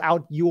trade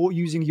without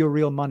using your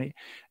real money.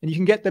 And you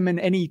can get them in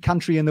any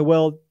country in the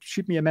world.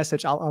 Shoot me a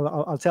message.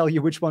 I'll tell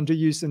you which one to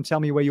use and tell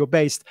me where you're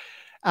based.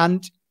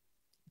 And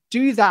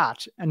do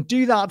that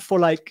for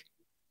like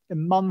a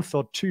month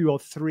or 2 or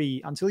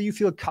 3 until you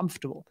feel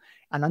comfortable,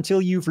 and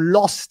until you've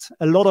lost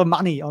a lot of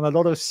money on a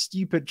lot of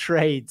stupid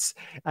trades.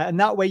 And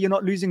that way you're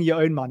not losing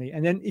your own money.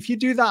 And then if you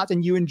do that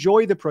and you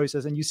enjoy the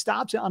process and you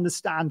start to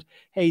understand,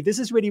 hey, this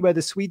is really where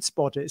the sweet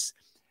spot is.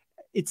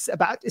 It's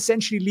about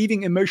essentially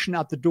leaving emotion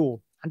at the door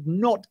and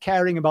not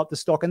caring about the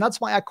stock. And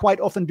that's why I quite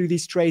often do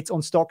these trades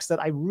on stocks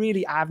that I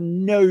really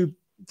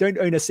don't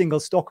own a single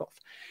stock of.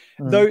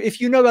 Though if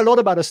you know a lot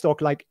about a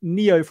stock like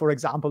NIO, for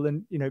example,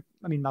 and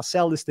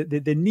Marcel is the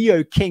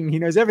NIO king, he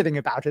knows everything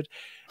about it.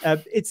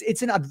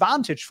 It's an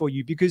advantage for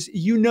you because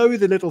you know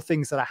the little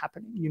things that are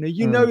happening.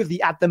 You know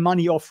the at the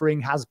money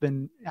offering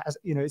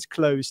it's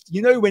closed.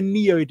 You know when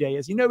NIO day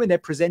is. You know when they're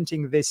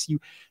presenting this. You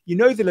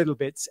know the little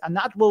bits, and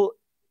that will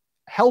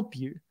help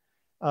you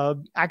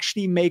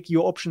actually make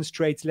your options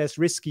trades less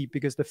risky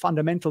because the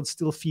fundamentals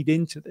still feed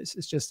into this.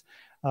 It's just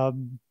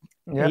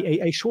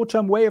a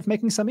short-term way of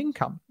making some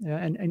income,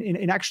 and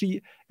in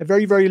actually a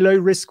very, very low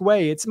risk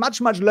way. It's much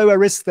lower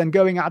risk than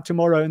going out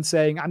tomorrow and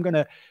saying, I'm going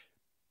to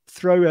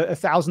throw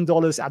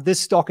 $1,000 at this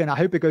stock and I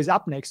hope it goes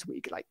up next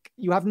week. Like,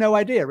 you have no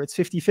idea. It's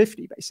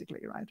 50-50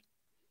 basically, right?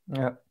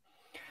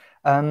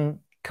 Yeah.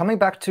 Coming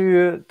back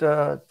to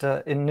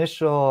the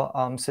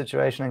initial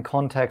situation and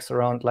context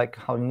around like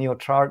how NIO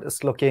chart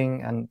is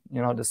looking and,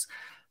 you know, this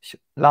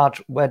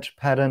large wedge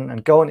pattern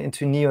and going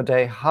into NIO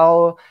day,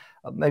 how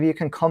maybe you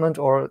can comment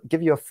or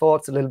give your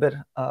thoughts a little bit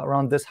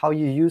around this, how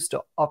you use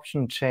the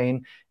option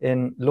chain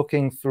in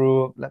looking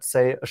through, let's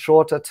say, a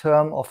shorter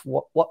term of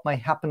what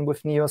might happen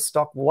with NIO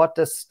stock. What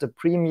does the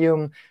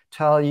premium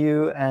tell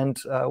you, and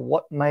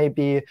what may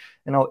be,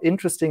 you know,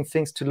 interesting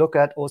things to look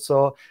at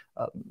also,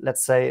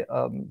 let's say,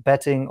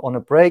 betting on a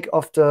break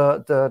of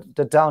the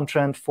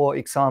downtrend, for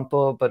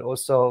example, but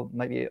also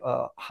maybe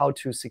how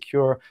to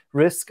secure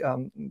risk.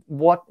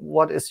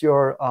 What is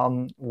your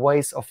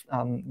ways of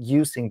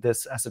using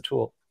this as a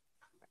tool?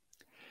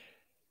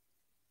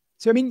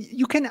 So, I mean,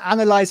 you can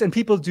analyze, and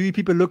people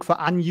look for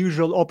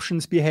unusual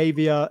options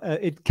behavior.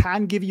 It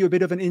can give you a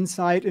bit of an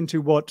insight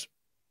into what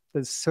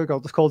the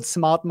so-called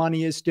smart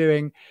money is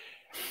doing.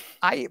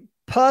 I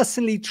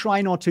personally try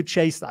not to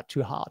chase that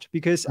too hard,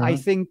 because I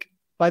think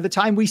by the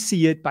time we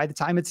see it, by the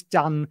time it's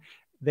done,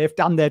 they've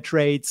done their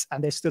trades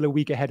and they're still a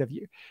week ahead of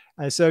you.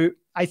 So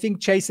I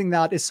think chasing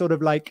that is sort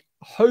of like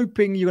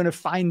hoping you're going to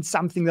find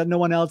something that no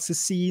one else has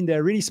seen. There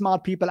are really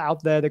smart people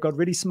out there. They've got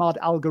really smart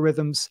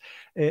algorithms.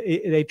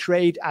 They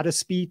trade at a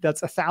speed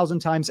that's 1,000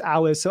 times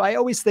ours. So I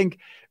always think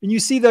when you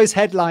see those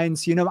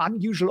headlines, you know,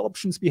 unusual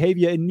options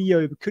behavior in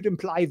NIO could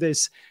imply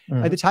this.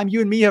 By the time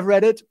you and me have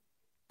read it,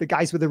 the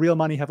guys with the real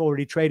money have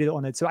already traded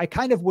on it. So I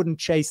kind of wouldn't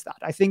chase that.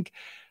 I think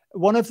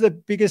one of the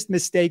biggest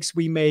mistakes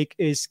we make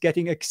is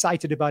getting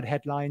excited about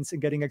headlines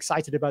and getting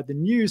excited about the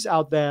news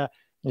out there.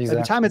 Exactly.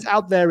 By the time it's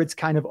out there, it's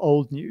kind of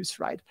old news,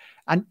 right?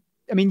 And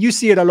I mean, you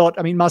see it a lot.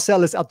 I mean,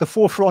 Marcel is at the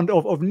forefront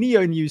of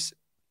NIO news.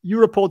 You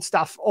report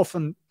stuff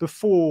often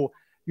before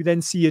you then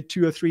see it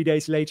 2 or 3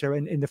 days later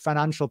in the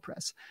financial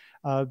press.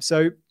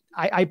 So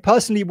I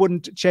personally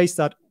wouldn't chase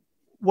that.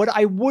 What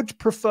I would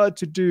prefer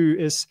to do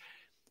is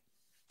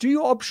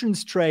do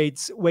options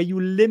trades where you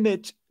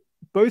limit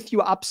both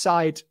your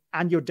upside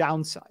and your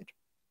downside.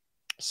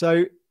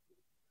 So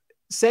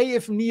say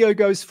if NIO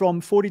goes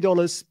from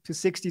 $40 to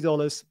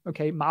 $60,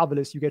 okay,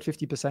 marvelous, you get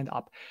 50%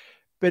 up.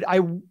 But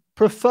I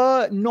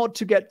prefer not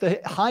to get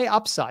the high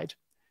upside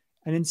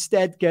and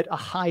instead get a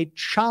high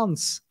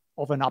chance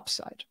of an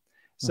upside.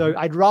 So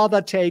I'd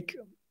rather take,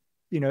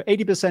 you know,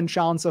 80%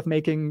 chance of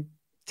making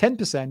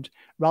 10%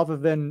 rather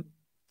than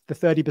the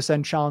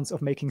 30% chance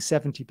of making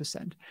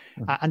 70%.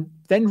 And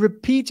then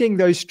repeating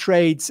those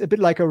trades a bit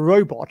like a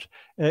robot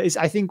is,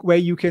 I think, where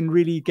you can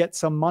really get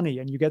some money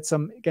and you get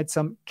some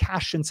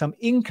cash and some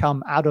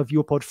income out of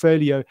your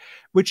portfolio,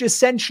 which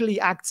essentially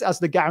acts as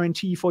the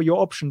guarantee for your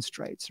options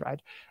trades,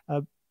 right?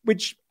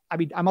 Which, I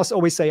mean, I must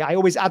always say, I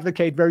always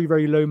advocate very,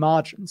 very low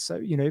margins. So,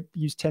 you know,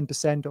 use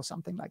 10% or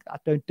something like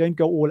that. Don't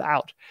go all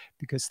out,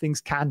 because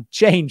things can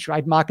change,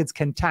 right? Markets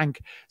can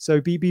tank.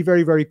 So be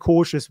very, very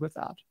cautious with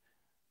that.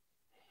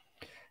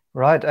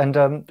 Right.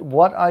 And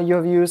what are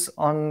your views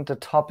on the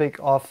topic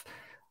of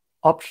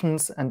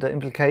options and the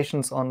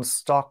implications on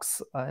stocks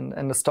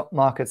and the stock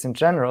markets in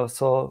general?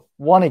 So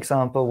one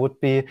example would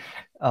be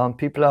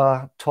people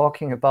are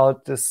talking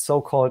about this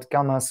so-called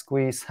gamma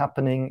squeeze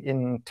happening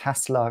in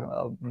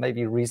Tesla,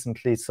 maybe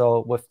recently.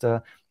 So with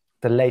the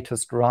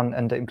latest run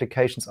and the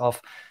implications of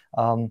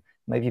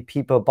maybe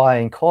people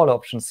buying call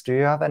options. Do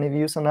you have any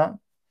views on that?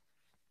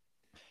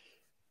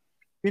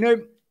 You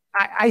know,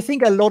 I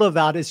think a lot of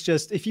that is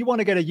just, if you want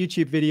to get a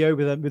YouTube video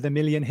with a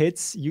million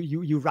hits,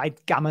 you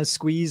write gamma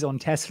squeeze on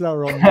Tesla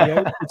or on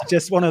NIO. It's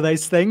just one of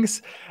those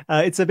things.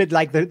 It's a bit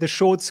like the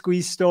short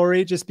squeeze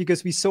story, just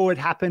because we saw it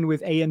happen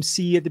with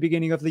AMC at the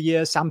beginning of the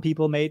year. Some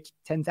people made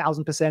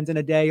 10,000% in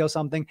a day or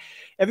something.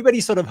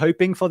 Everybody's sort of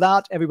hoping for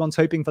that. Everyone's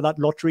hoping for that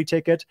lottery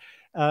ticket.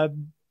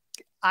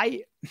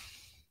 I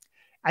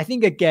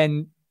think,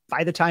 again,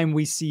 by the time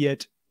we see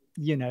it,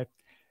 you know,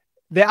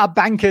 there are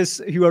bankers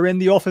who are in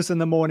the office in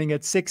the morning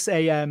at 6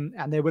 a.m.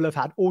 and they will have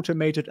had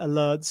automated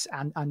alerts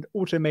and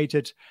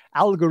automated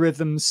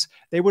algorithms.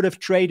 They would have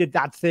traded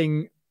that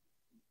thing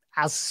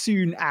as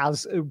soon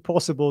as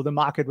possible the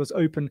market was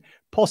open,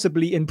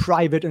 possibly in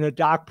private in a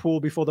dark pool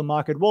before the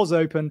market was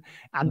open.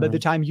 And by the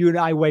time you and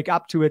I wake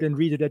up to it and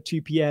read it at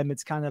 2 p.m.,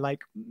 it's kind of like,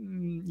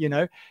 you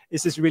know,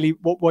 is this really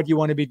what you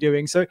want to be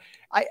doing? So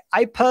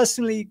I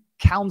personally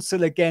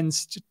counsel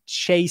against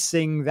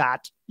chasing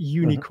that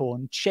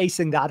unicorn,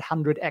 chasing that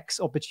 100x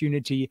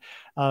opportunity.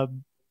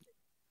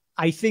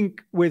 I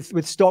think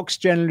with stocks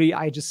generally,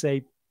 I just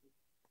say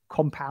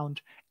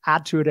compound,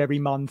 add to it every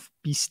month,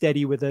 be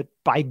steady with it,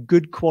 buy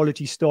good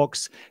quality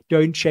stocks,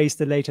 don't chase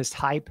the latest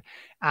hype.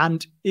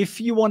 And if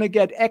you want to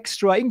get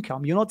extra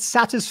income, you're not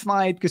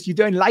satisfied because you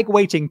don't like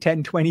waiting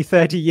 10, 20,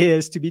 30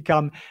 years to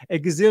become a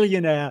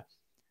gazillionaire,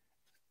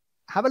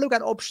 have a look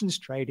at options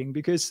trading,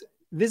 because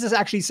this is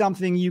actually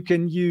something you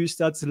can use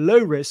that's low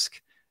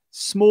risk,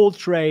 small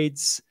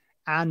trades,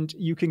 and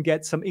you can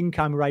get some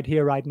income right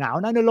here, right now.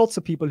 And I know lots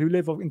of people who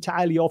live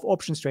entirely off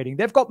options trading.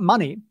 They've got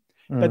money,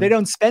 but they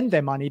don't spend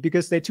their money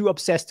because they're too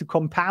obsessed to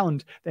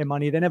compound their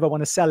money. They never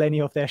want to sell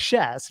any of their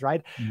shares,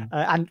 right?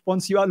 And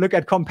once you look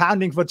at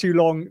compounding for too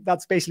long,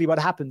 that's basically what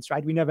happens,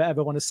 right? We never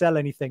ever want to sell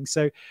anything.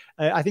 So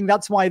I think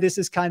that's why this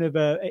is kind of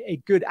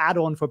a good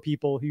add-on for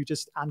people who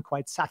just aren't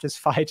quite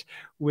satisfied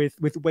with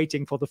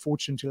waiting for the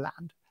fortune to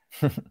land.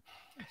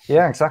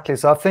 Yeah, exactly.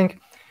 So I think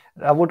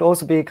that would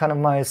also be kind of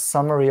my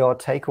summary or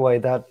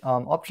takeaway, that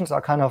options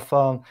are kind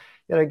of,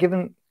 they're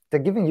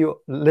giving you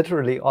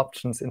literally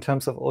options in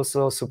terms of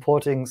also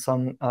supporting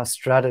some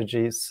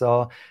strategies.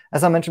 So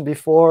as I mentioned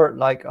before,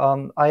 like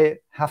I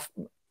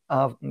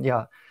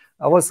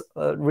was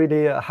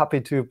really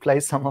happy to play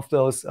some of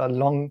those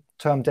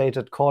long-term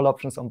dated call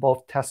options on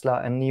both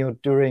Tesla and NIO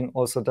during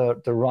also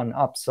the run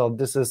up. So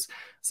this is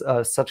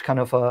such kind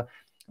of a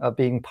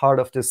being part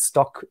of this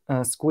stock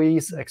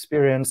squeeze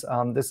experience.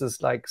 This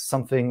is like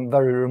something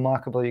very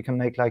remarkable. You can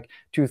make like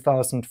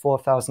 2,000,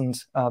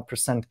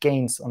 4,000%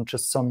 gains on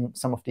just some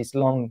of these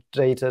long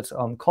dated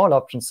call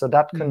options. So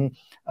that can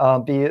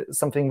be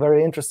something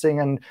very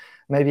interesting, and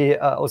maybe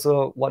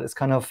also what is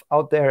kind of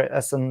out there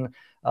as an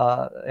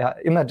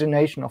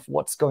imagination of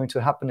what's going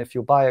to happen if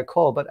you buy a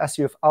call. But as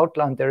you've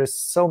outlined, there is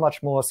so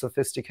much more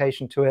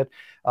sophistication to it.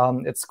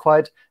 It's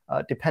quite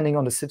depending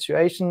on the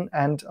situation,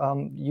 and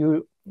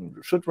you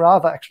should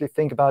rather actually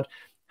think about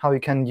how you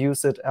can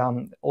use it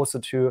also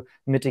to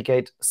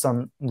mitigate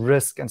some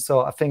risk. And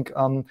so I think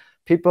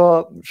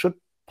people should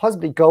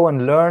possibly go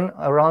and learn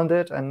around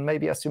it, and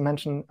maybe, as you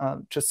mentioned,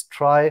 just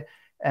try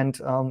and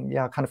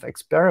kind of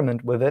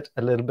experiment with it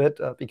a little bit,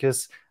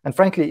 because, and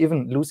frankly,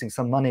 even losing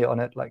some money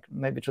on it, like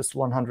maybe just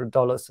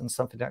 $100 and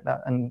something like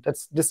that, and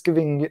that's just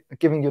giving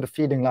you the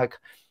feeling like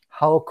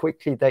how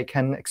quickly they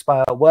can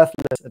expire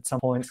worthless at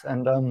some points.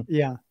 And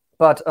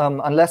but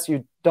unless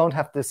you don't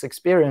have this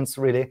experience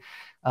really,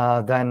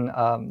 then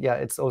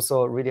it's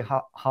also really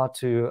hard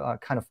to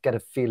kind of get a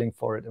feeling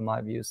for it, in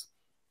my views.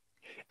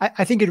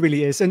 I think it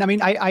really is. And I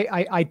mean,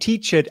 I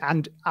teach it,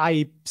 and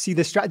I see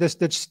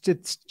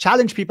the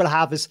challenge people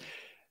have is,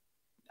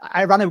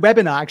 I run a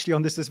webinar actually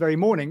on this very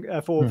morning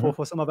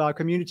for some of our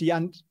community.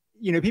 And,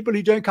 you know, people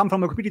who don't come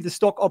from a completely the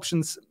stock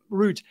options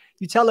route,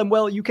 you tell them,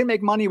 well, you can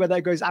make money whether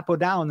it goes up or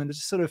down, and it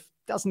just sort of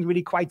doesn't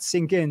really quite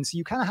sink in. So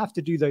you kind of have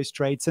to do those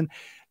trades. And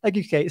like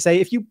you say,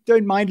 if you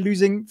don't mind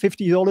losing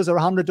 $50 or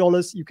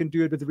 $100, you can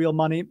do it with real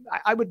money.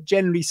 I would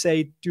generally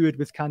say do it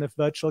with kind of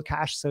virtual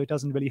cash, so it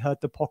doesn't really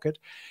hurt the pocket.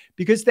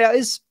 Because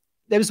there's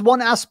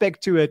one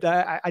aspect to it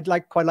I'd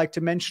quite like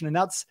to mention, and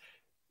that's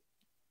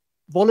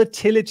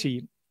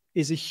volatility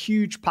is a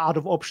huge part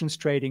of options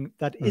trading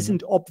that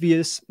isn't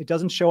obvious. It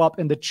doesn't show up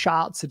in the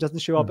charts. It doesn't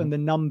show up in the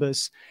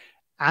numbers.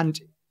 And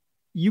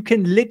you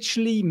can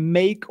literally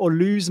make or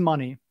lose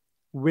money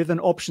with an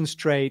options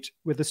trade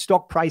with the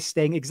stock price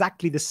staying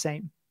exactly the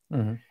same.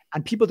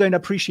 And people don't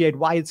appreciate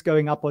why it's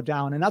going up or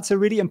down. And that's a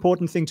really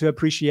important thing to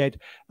appreciate,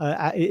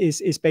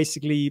 is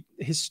basically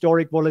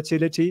historic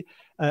volatility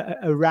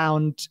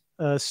around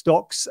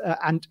stocks.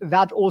 And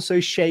that also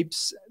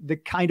shapes the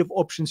kind of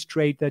options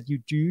trade that you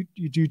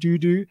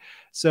do.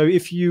 So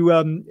if you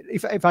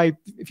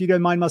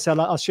don't mind,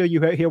 Marcel, I'll show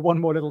you here one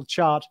more little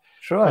chart.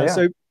 Sure.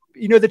 So,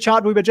 you know, the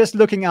chart we were just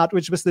looking at,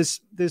 which was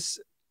this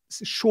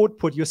short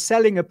put. You're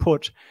selling a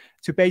put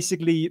to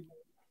basically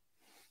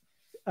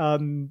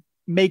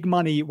make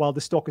money while the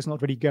stock is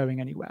not really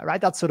going anywhere, right?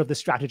 That's sort of the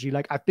strategy.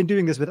 Like, I've been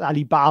doing this with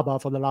Alibaba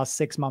for the last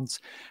 6 months.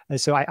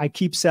 So I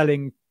keep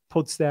selling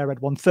puts there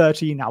at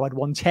 130, now at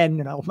 110,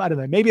 and I don't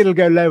know, maybe it'll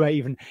go lower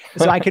even.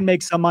 So I can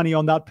make some money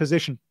on that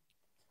position.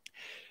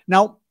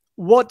 Now,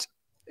 I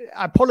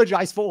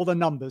apologize for all the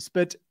numbers,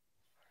 but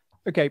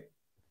okay.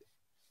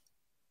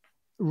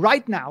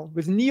 Right now,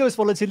 with NIO's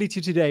volatility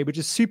today, which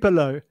is super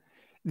low,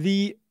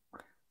 the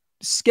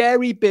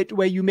scary bit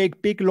where you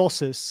make big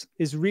losses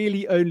is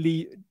really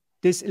only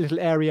this little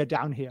area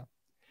down here.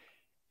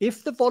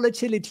 If the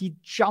volatility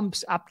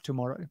jumps up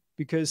tomorrow,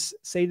 because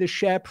say the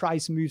share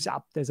price moves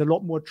up, there's a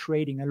lot more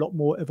trading, a lot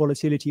more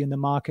volatility in the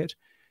market.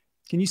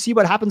 Can you see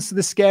what happens to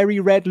the scary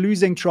red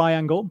losing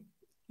triangle?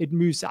 It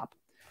moves up.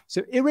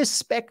 So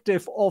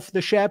irrespective of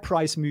the share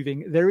price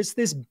moving, there is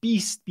this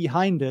beast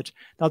behind it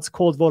that's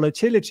called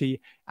volatility,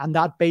 and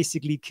that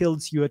basically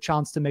kills you a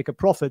chance to make a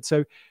profit.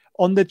 So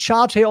on the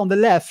chart here on the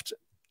left,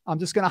 I'm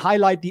just going to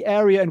highlight the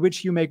area in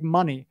which you make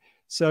money.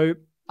 So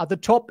at the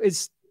top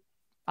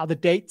are the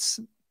dates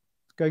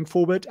going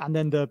forward, and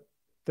then the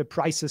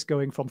prices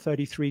going from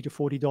 $33 to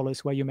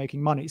 $40 where you're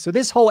making money. So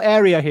this whole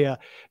area here,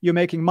 you're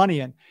making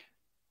money in.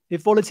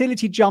 If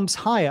volatility jumps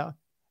higher,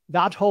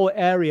 that whole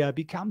area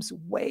becomes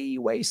way,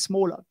 way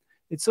smaller.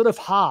 It sort of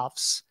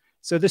halves.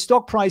 So the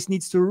stock price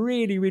needs to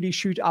really, really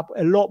shoot up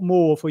a lot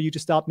more for you to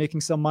start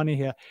making some money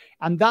here.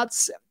 And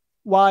that's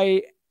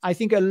why I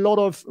think a lot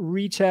of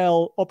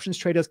retail options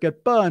traders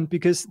get burned,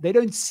 because they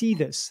don't see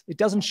this. It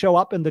doesn't show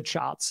up in the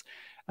charts.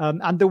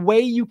 And the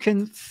way you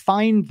can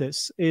find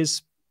this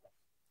is,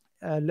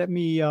 let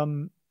me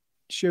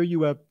show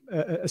you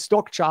a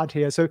stock chart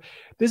here. So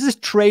this is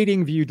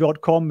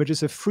tradingview.com, which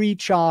is a free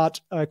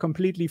chart,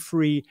 completely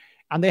free.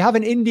 And they have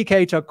an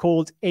indicator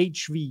called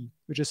HV,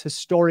 which is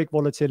historic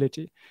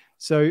volatility.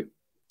 So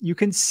you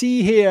can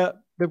see here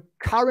the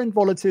current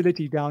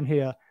volatility down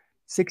here,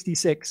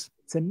 66.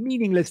 It's a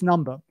meaningless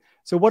number.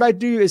 So what I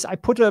do is I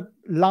put a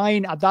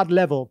line at that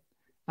level,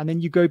 and then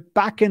you go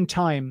back in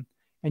time,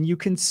 and you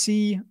can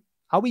see,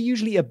 are we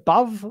usually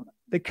above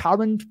the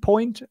current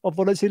point of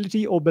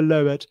volatility or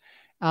below it?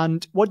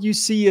 And what you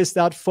see is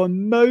that for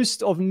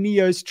most of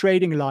NIO's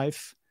trading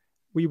life,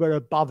 we were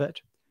above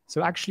it.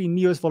 So actually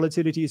NIO's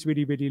volatility is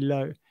really, really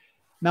low.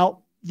 Now,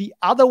 the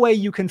other way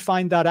you can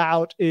find that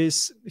out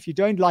is, if you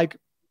don't like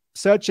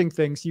searching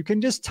things, you can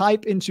just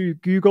type into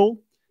Google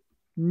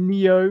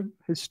NIO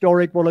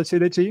historic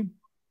volatility.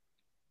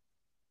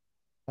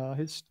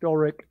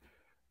 Historic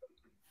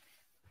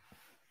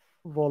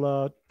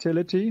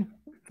volatility,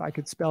 if I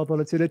could spell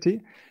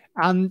volatility.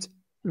 And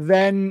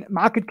then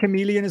Market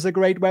Chameleon is a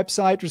great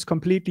website. It's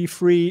completely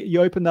free.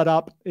 You open that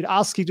up. It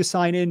asks you to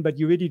sign in, but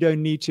you really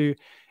don't need to.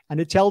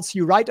 And it tells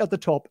you right at the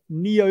top,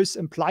 NIO's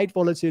implied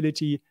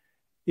volatility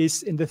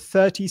is in the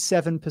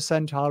 37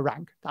 percentile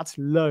rank. That's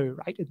low,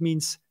 right? It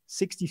means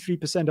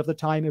 63% of the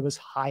time it was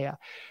higher.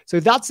 So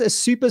that's a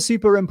super,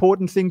 super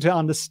important thing to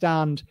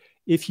understand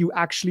if you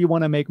actually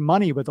want to make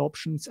money with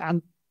options.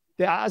 And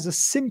there's a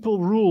simple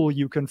rule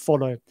you can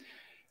follow.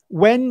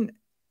 When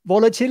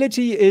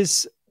volatility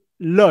is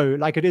low,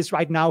 like it is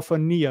right now for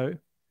NIO,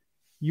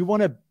 you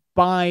want to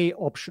buy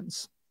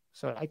options.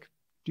 So like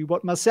do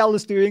what Marcel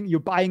is doing,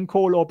 you're buying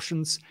call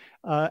options,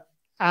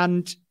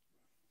 and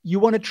you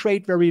want to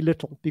trade very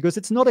little, because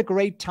it's not a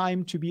great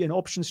time to be an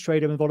options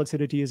trader when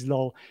volatility is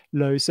low.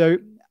 So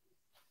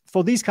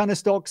for these kind of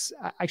stocks,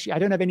 actually, I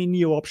don't have any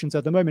NIO options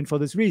at the moment for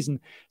this reason.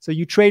 So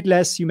you trade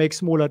less, you make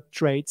smaller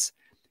trades.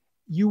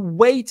 You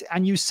wait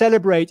and you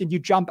celebrate and you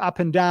jump up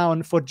and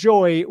down for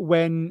joy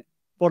when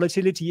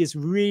volatility is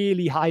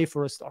really high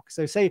for a stock.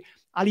 So say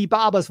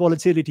Alibaba's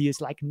volatility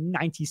is like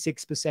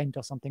 96%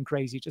 or something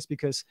crazy, just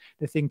because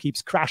the thing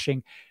keeps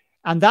crashing.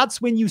 And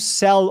that's when you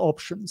sell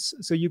options.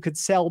 So you could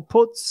sell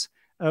puts,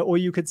 or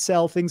you could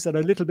sell things that are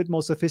a little bit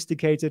more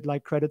sophisticated,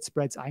 like credit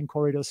spreads, iron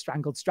corridors,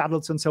 strangled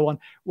straddles, and so on,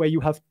 where you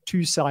have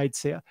two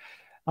sides here.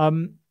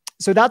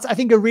 So that's, I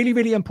think, a really,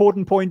 really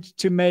important point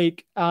to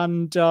make.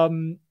 And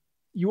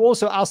you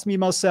also asked me,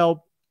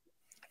 Marcel,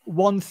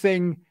 one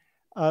thing,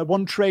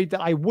 one trade that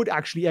I would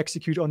actually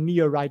execute on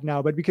NIO right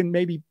now, but we can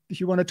maybe,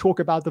 if you want to talk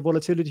about the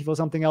volatility for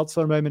something else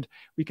for a moment,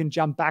 we can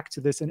jump back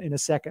to this in a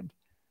second.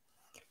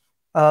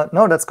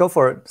 No, let's go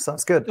for it.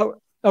 Sounds good. Oh,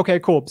 okay,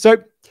 cool. So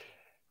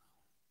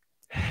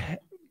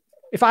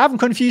if I haven't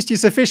confused you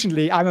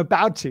sufficiently, I'm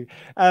about to.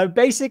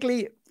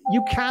 Basically,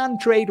 you can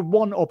trade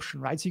one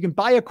option, right? So you can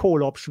buy a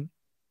call option,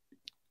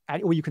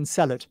 or you can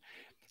sell it.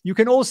 You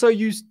can also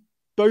use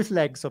both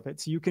legs of it.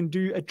 So you can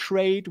do a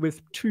trade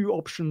with two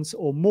options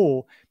or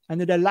more,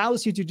 and it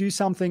allows you to do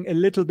something a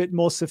little bit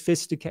more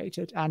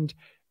sophisticated. And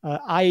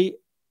I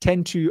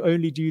tend to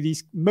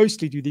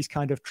mostly do these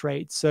kind of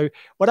trades. So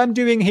what I'm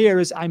doing here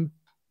is I'm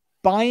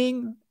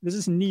buying, this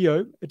is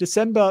NIO,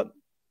 December,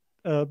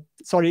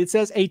 sorry, it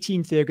says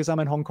 18th here because I'm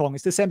in Hong Kong.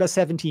 It's December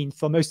 17th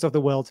for most of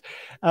the world.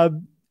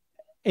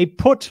 A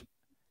put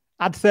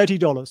at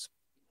 $30.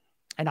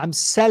 And I'm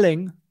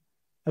selling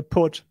a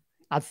put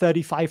at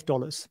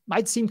 $35.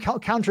 Might seem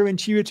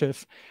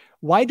counterintuitive.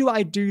 Why do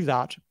I do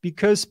that?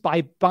 Because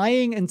by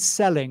buying and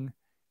selling,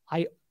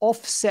 I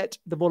offset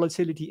the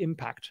volatility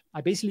impact.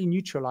 I basically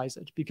neutralize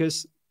it,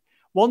 because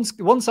one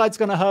side's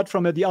going to hurt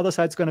from it, the other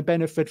side's going to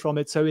benefit from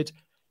it. So it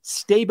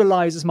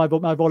stabilizes my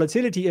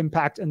volatility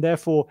impact, and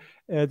therefore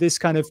this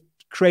kind of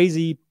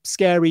crazy,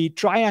 scary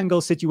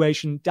triangle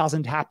situation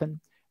doesn't happen.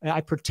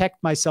 I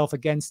protect myself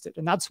against it.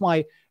 And that's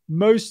why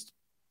most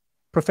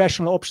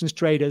professional options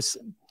traders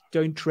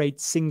don't trade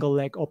single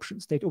leg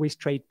options. They'd always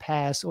trade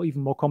pairs or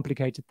even more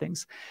complicated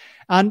things.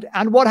 And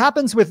what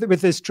happens with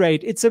this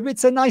trade? It's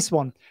a nice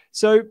one.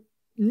 So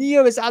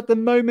NIO is at the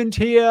moment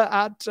here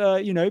at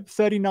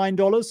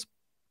 $39.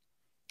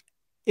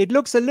 It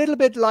looks a little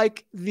bit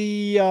like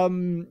the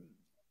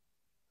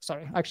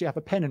sorry, I actually have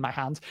a pen in my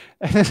hand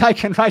and I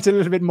can write a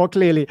little bit more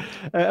clearly.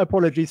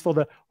 Apologies for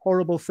the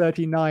horrible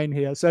 39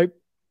 here. So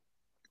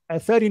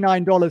at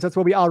 $39, that's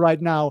where we are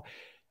right now.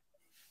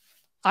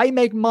 I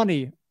make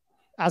money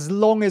as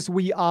long as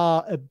we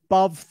are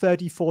above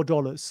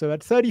 $34. So at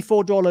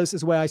 $34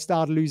 is where I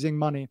start losing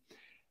money.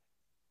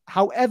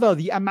 However,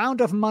 the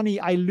amount of money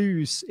I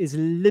lose is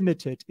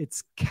limited.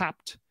 It's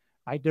capped,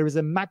 right? There is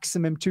a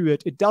maximum to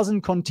it. It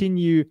doesn't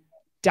continue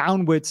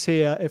downwards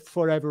here if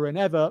forever and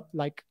ever,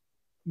 like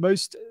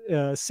most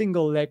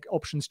single leg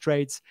options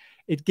trades.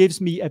 It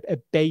gives me a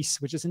base,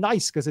 which is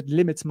nice because it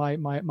limits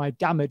my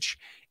damage.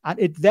 And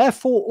it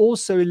therefore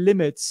also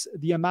limits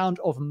the amount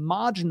of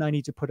margin I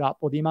need to put up,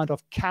 or the amount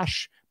of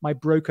cash my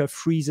broker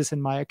freezes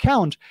in my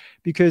account,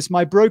 because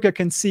my broker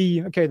can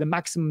see, okay, the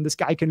maximum this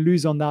guy can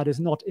lose on that is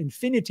not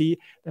infinity.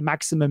 The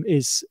maximum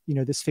is,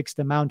 this fixed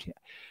amount here.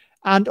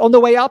 And on the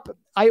way up,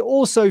 I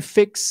also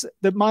fix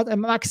the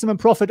maximum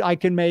profit I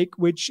can make,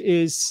 which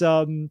is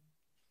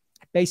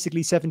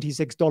basically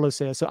 $76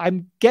 here. So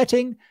I'm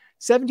getting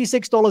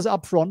 $76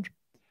 upfront.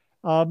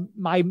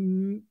 My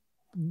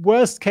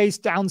worst case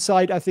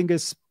downside, I think,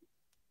 is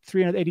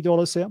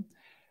 $380 here.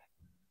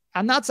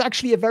 And that's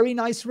actually a very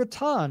nice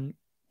return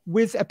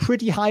with a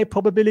pretty high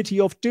probability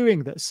of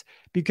doing this,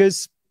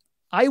 because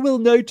I will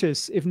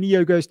notice if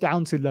NIO goes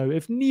down too low.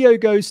 If NIO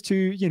goes to,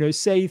 you know,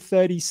 say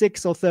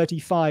 36 or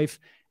 35,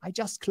 I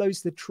just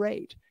close the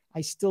trade.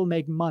 I still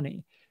make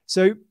money.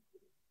 So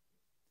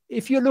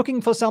if you're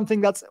looking for something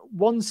that's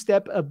one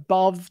step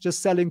above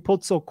just selling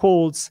puts or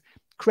calls,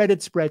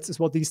 credit spreads is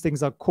what these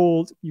things are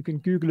called. You can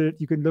Google it.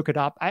 You can look it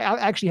up. I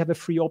actually have a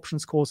free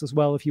options course as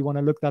well if you want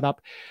to look that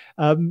up.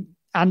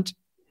 And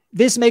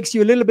this makes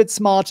you a little bit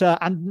smarter.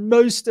 And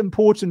most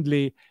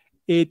importantly,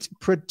 it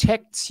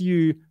protects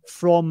you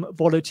from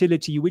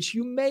volatility, which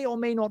you may or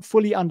may not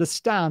fully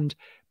understand.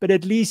 But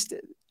at least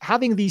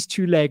having these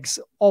two legs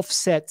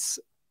offsets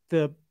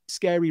the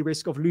scary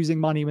risk of losing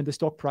money when the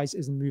stock price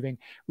isn't moving,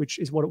 which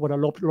is what a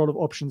lot of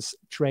options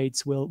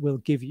trades will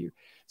give you.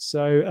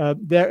 So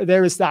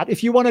there is that.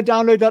 If you want to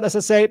download that, as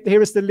I say,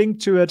 here is the link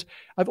to it.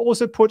 I've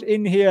also put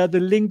in here the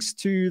links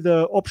to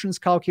the options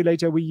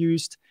calculator we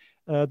used,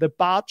 the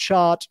bar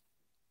chart,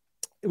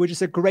 which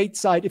is a great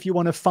site if you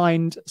want to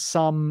find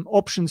some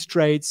options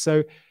trades. So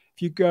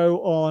if you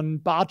go on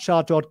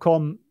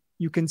barchart.com,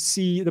 you can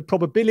see the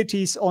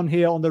probabilities on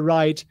here on the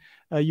right.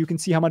 You can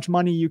see how much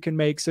money you can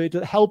make. So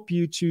it'll help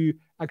you to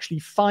actually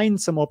find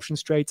some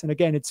options trades. And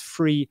again, it's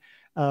free.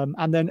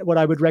 And then what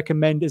I would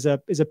recommend is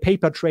a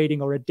paper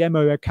trading or a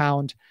demo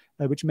account,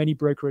 which many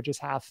brokerages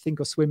have.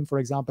 Thinkorswim, for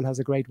example, has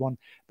a great one,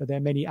 but there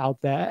are many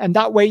out there. And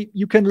that way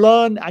you can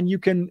learn and you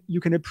can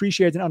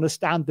appreciate and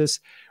understand this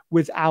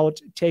without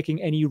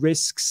taking any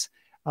risks.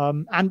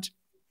 And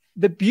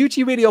the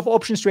beauty really of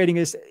options trading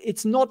is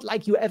it's not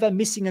like you're ever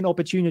missing an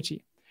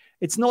opportunity.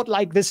 It's not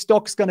like this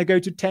stock's going to go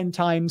to 10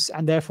 times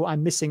and therefore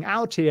I'm missing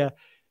out here.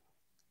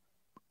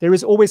 There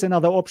is always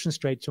another options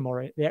trade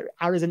tomorrow.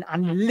 There is an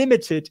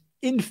unlimited,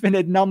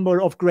 infinite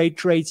number of great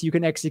trades you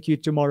can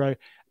execute tomorrow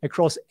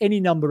across any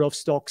number of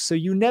stocks. So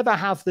you never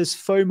have this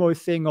FOMO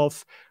thing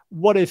of,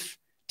 what if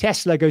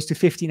Tesla goes to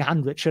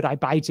 1,500? Should I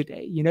buy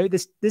today? You know,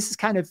 this is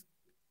kind of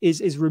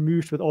is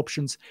removed with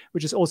options,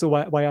 which is also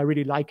why I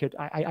really like it.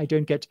 I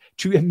don't get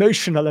too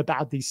emotional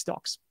about these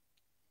stocks.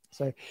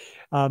 So,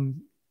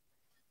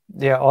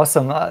 yeah,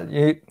 awesome.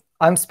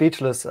 I'm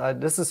speechless.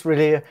 This is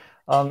really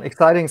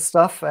exciting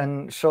stuff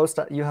and shows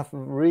that you have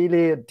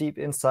really deep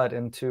insight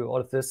into all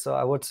of this. So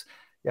I would,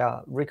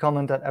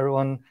 recommend that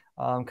everyone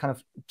kind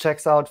of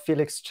checks out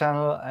Felix's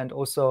channel and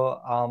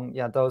also,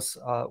 those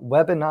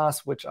webinars,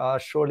 which are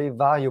surely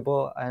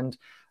valuable, and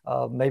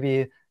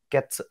maybe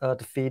get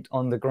the feet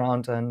on the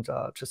ground and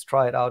just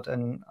try it out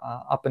and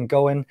up and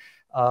going.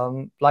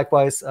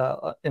 Likewise,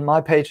 in my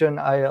Patreon,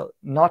 I'll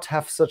not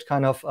have such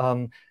kind of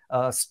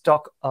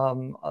stock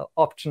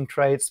option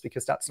trades,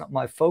 because that's not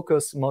my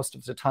focus most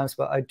of the times,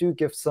 but I do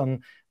give some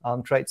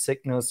trade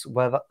signals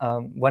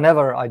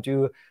whenever I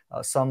do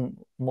some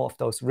more of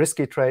those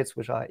risky trades,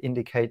 which I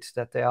indicate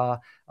that they are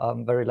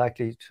very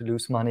likely to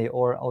lose money,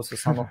 or also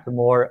some of the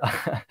more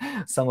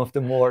some of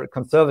the more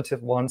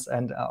conservative ones.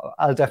 And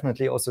I'll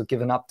definitely also give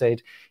an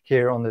update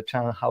here on the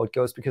channel how it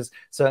goes, because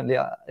certainly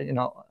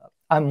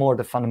I'm more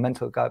the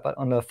fundamental guy, but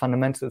on the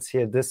fundamentals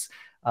here, this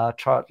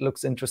chart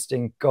looks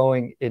interesting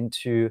going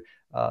into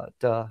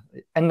the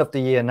end of the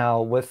year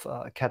now with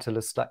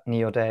catalysts like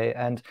NIO Day,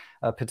 and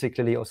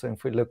particularly also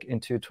if we look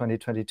into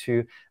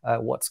 2022,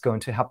 what's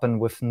going to happen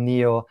with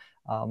NIO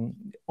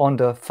on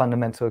the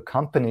fundamental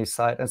company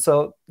side. And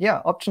so,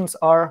 options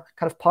are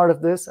kind of part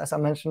of this, as I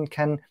mentioned,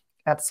 can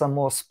add some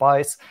more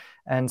spice.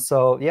 And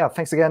so,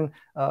 thanks again,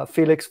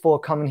 Felix, for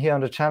coming here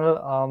on the channel.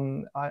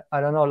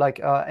 I don't know, like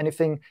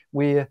anything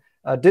we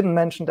didn't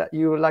mention that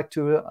you would like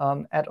to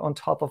add on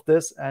top of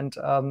this. And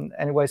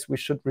anyways, we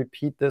should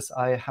repeat this,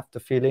 I have the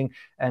feeling,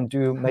 and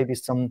do maybe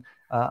some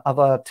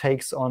other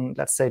takes on,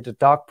 let's say, the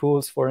dark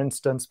pools, for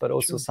instance, but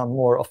also some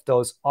more of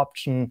those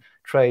option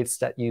trades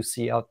that you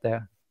see out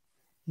there.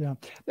 Yeah,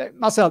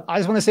 Marcel, I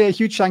just want to say a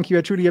huge thank you.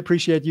 I truly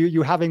appreciate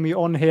you having me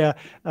on here.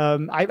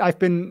 I've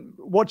been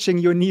watching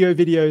your NIO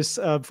videos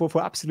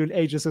for absolute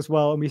ages as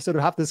well. And we sort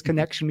of have this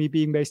connection, me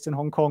being based in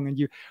Hong Kong and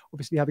you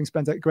obviously having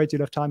spent a great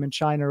deal of time in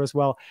China as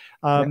well.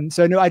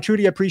 So no, I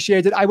truly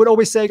appreciate it. I would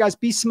always say, guys,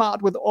 be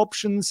smart with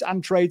options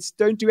and trades.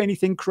 Don't do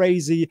anything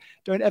crazy.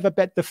 Don't ever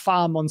bet the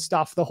farm on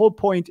stuff. The whole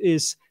point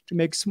is to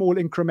make small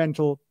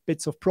incremental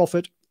bits of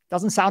profit.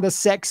 Doesn't sound as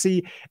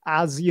sexy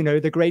as,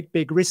 the great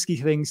big risky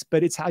things,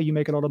 but it's how you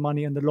make a lot of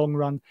money in the long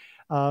run.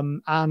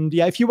 And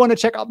if you want to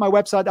check out my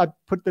website, I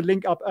put the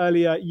link up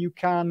earlier. You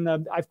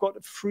can, I've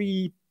got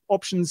free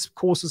options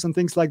courses and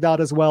things like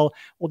that as well.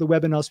 All the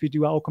webinars we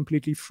do are all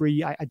completely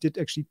free. I did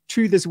actually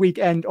 2 this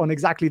weekend on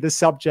exactly this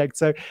subject.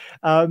 So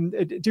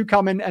do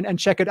come in and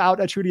check it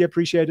out. I truly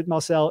appreciate it,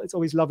 Marcel. It's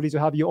always lovely to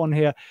have you on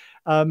here.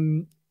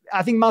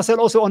 I think, Marcel,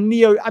 also on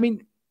NIO,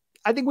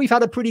 I think we've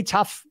had a pretty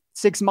tough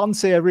 6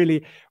 months here,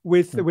 really,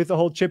 with the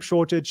whole chip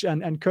shortage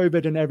and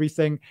COVID and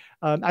everything.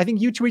 I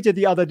think you tweeted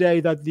the other day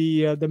that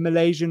the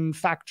Malaysian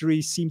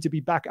factories seem to be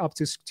back up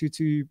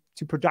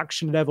to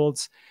production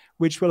levels,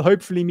 which will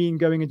hopefully mean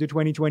going into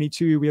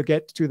 2022, we'll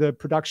get to the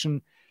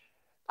production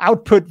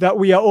output that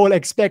we are all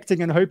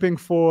expecting and hoping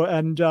for.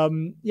 And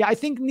yeah, I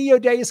think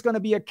NIO Day is going to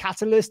be a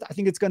catalyst. I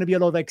think it's going to be a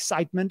lot of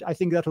excitement. I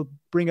think that'll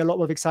bring a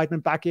lot of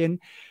excitement back in.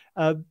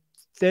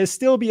 There'll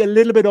still be a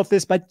little bit of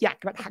this, but yeah,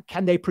 but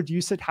can they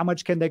produce it? How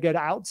much can they get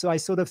out? So I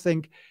sort of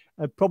think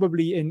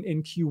probably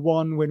in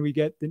Q1, when we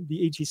get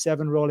the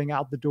ET7 rolling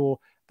out the door,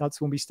 that's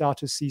when we start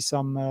to see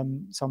some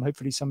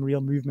hopefully some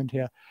real movement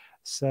here.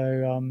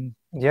 So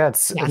yeah,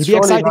 it's be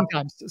exciting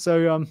times.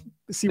 So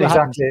see what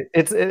happens.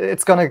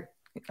 It's going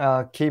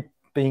to keep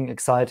being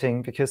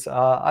exciting, because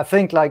I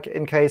think, like,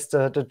 in case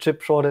the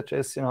chip shortage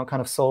is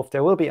kind of solved,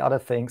 there will be other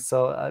things.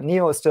 So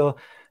NIO is still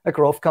a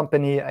growth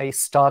company, a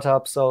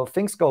startup, so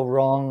things go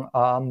wrong,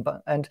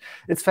 and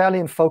it's fairly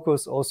in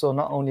focus also,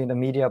 not only in the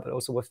media but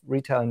also with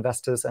retail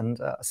investors. And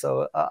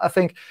so I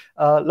think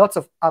lots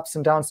of ups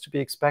and downs to be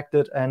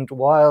expected. And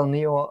while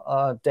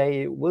NIO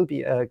Day will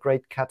be a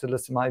great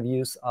catalyst in my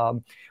views,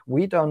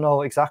 we don't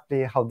know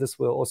exactly how this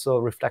will also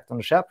reflect on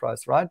the share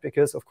price, right?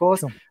 Because of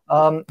course,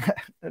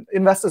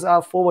 investors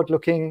are forward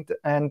looking,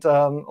 and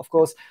of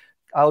course,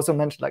 I also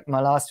mentioned, like, my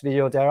last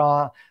video, there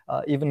are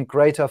even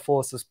greater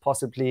forces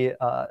possibly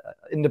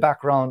in the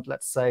background,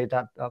 let's say,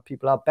 that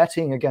people are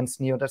betting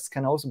against NIO. That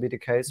can also be the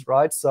case,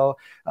 right? So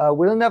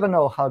we'll never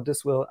know how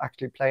this will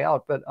actually play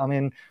out. But I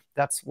mean,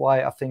 that's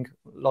why I think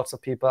lots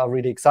of people are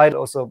really excited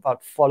also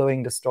about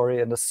following the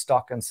story and the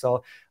stock. And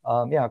so,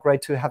 yeah,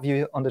 great to have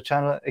you on the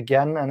channel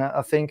again. And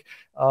I think,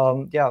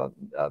 yeah,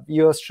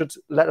 viewers should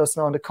let us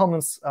know in the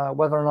comments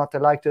whether or not they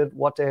liked it,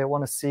 what they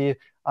want to see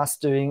us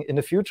doing in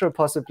the future,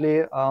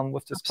 possibly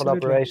with this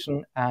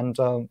collaboration. And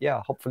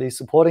yeah, hopefully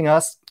supporting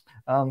us,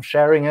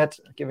 sharing it,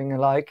 giving a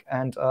like,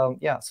 and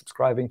yeah,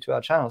 subscribing to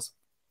our channels.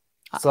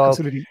 So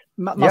absolutely.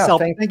 Marcel,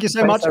 yeah, thank you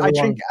so much. I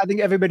think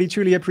everybody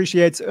truly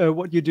appreciates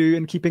what you do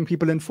in keeping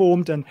people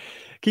informed and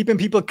keeping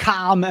people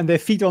calm and their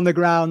feet on the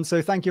ground.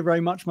 So thank you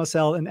very much,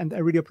 Marcel, and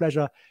a real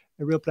pleasure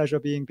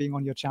being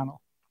on your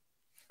channel.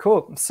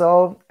 Cool.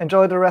 So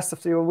enjoy the rest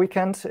of your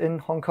weekend in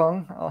Hong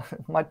Kong.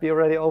 It might be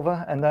already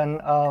over. And then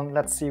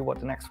let's see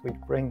what the next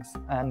week brings.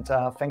 And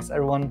thanks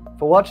everyone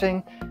for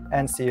watching,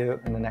 and see you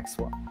in the next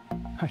one.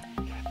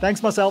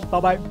 Thanks, Marcel.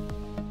 Bye-bye.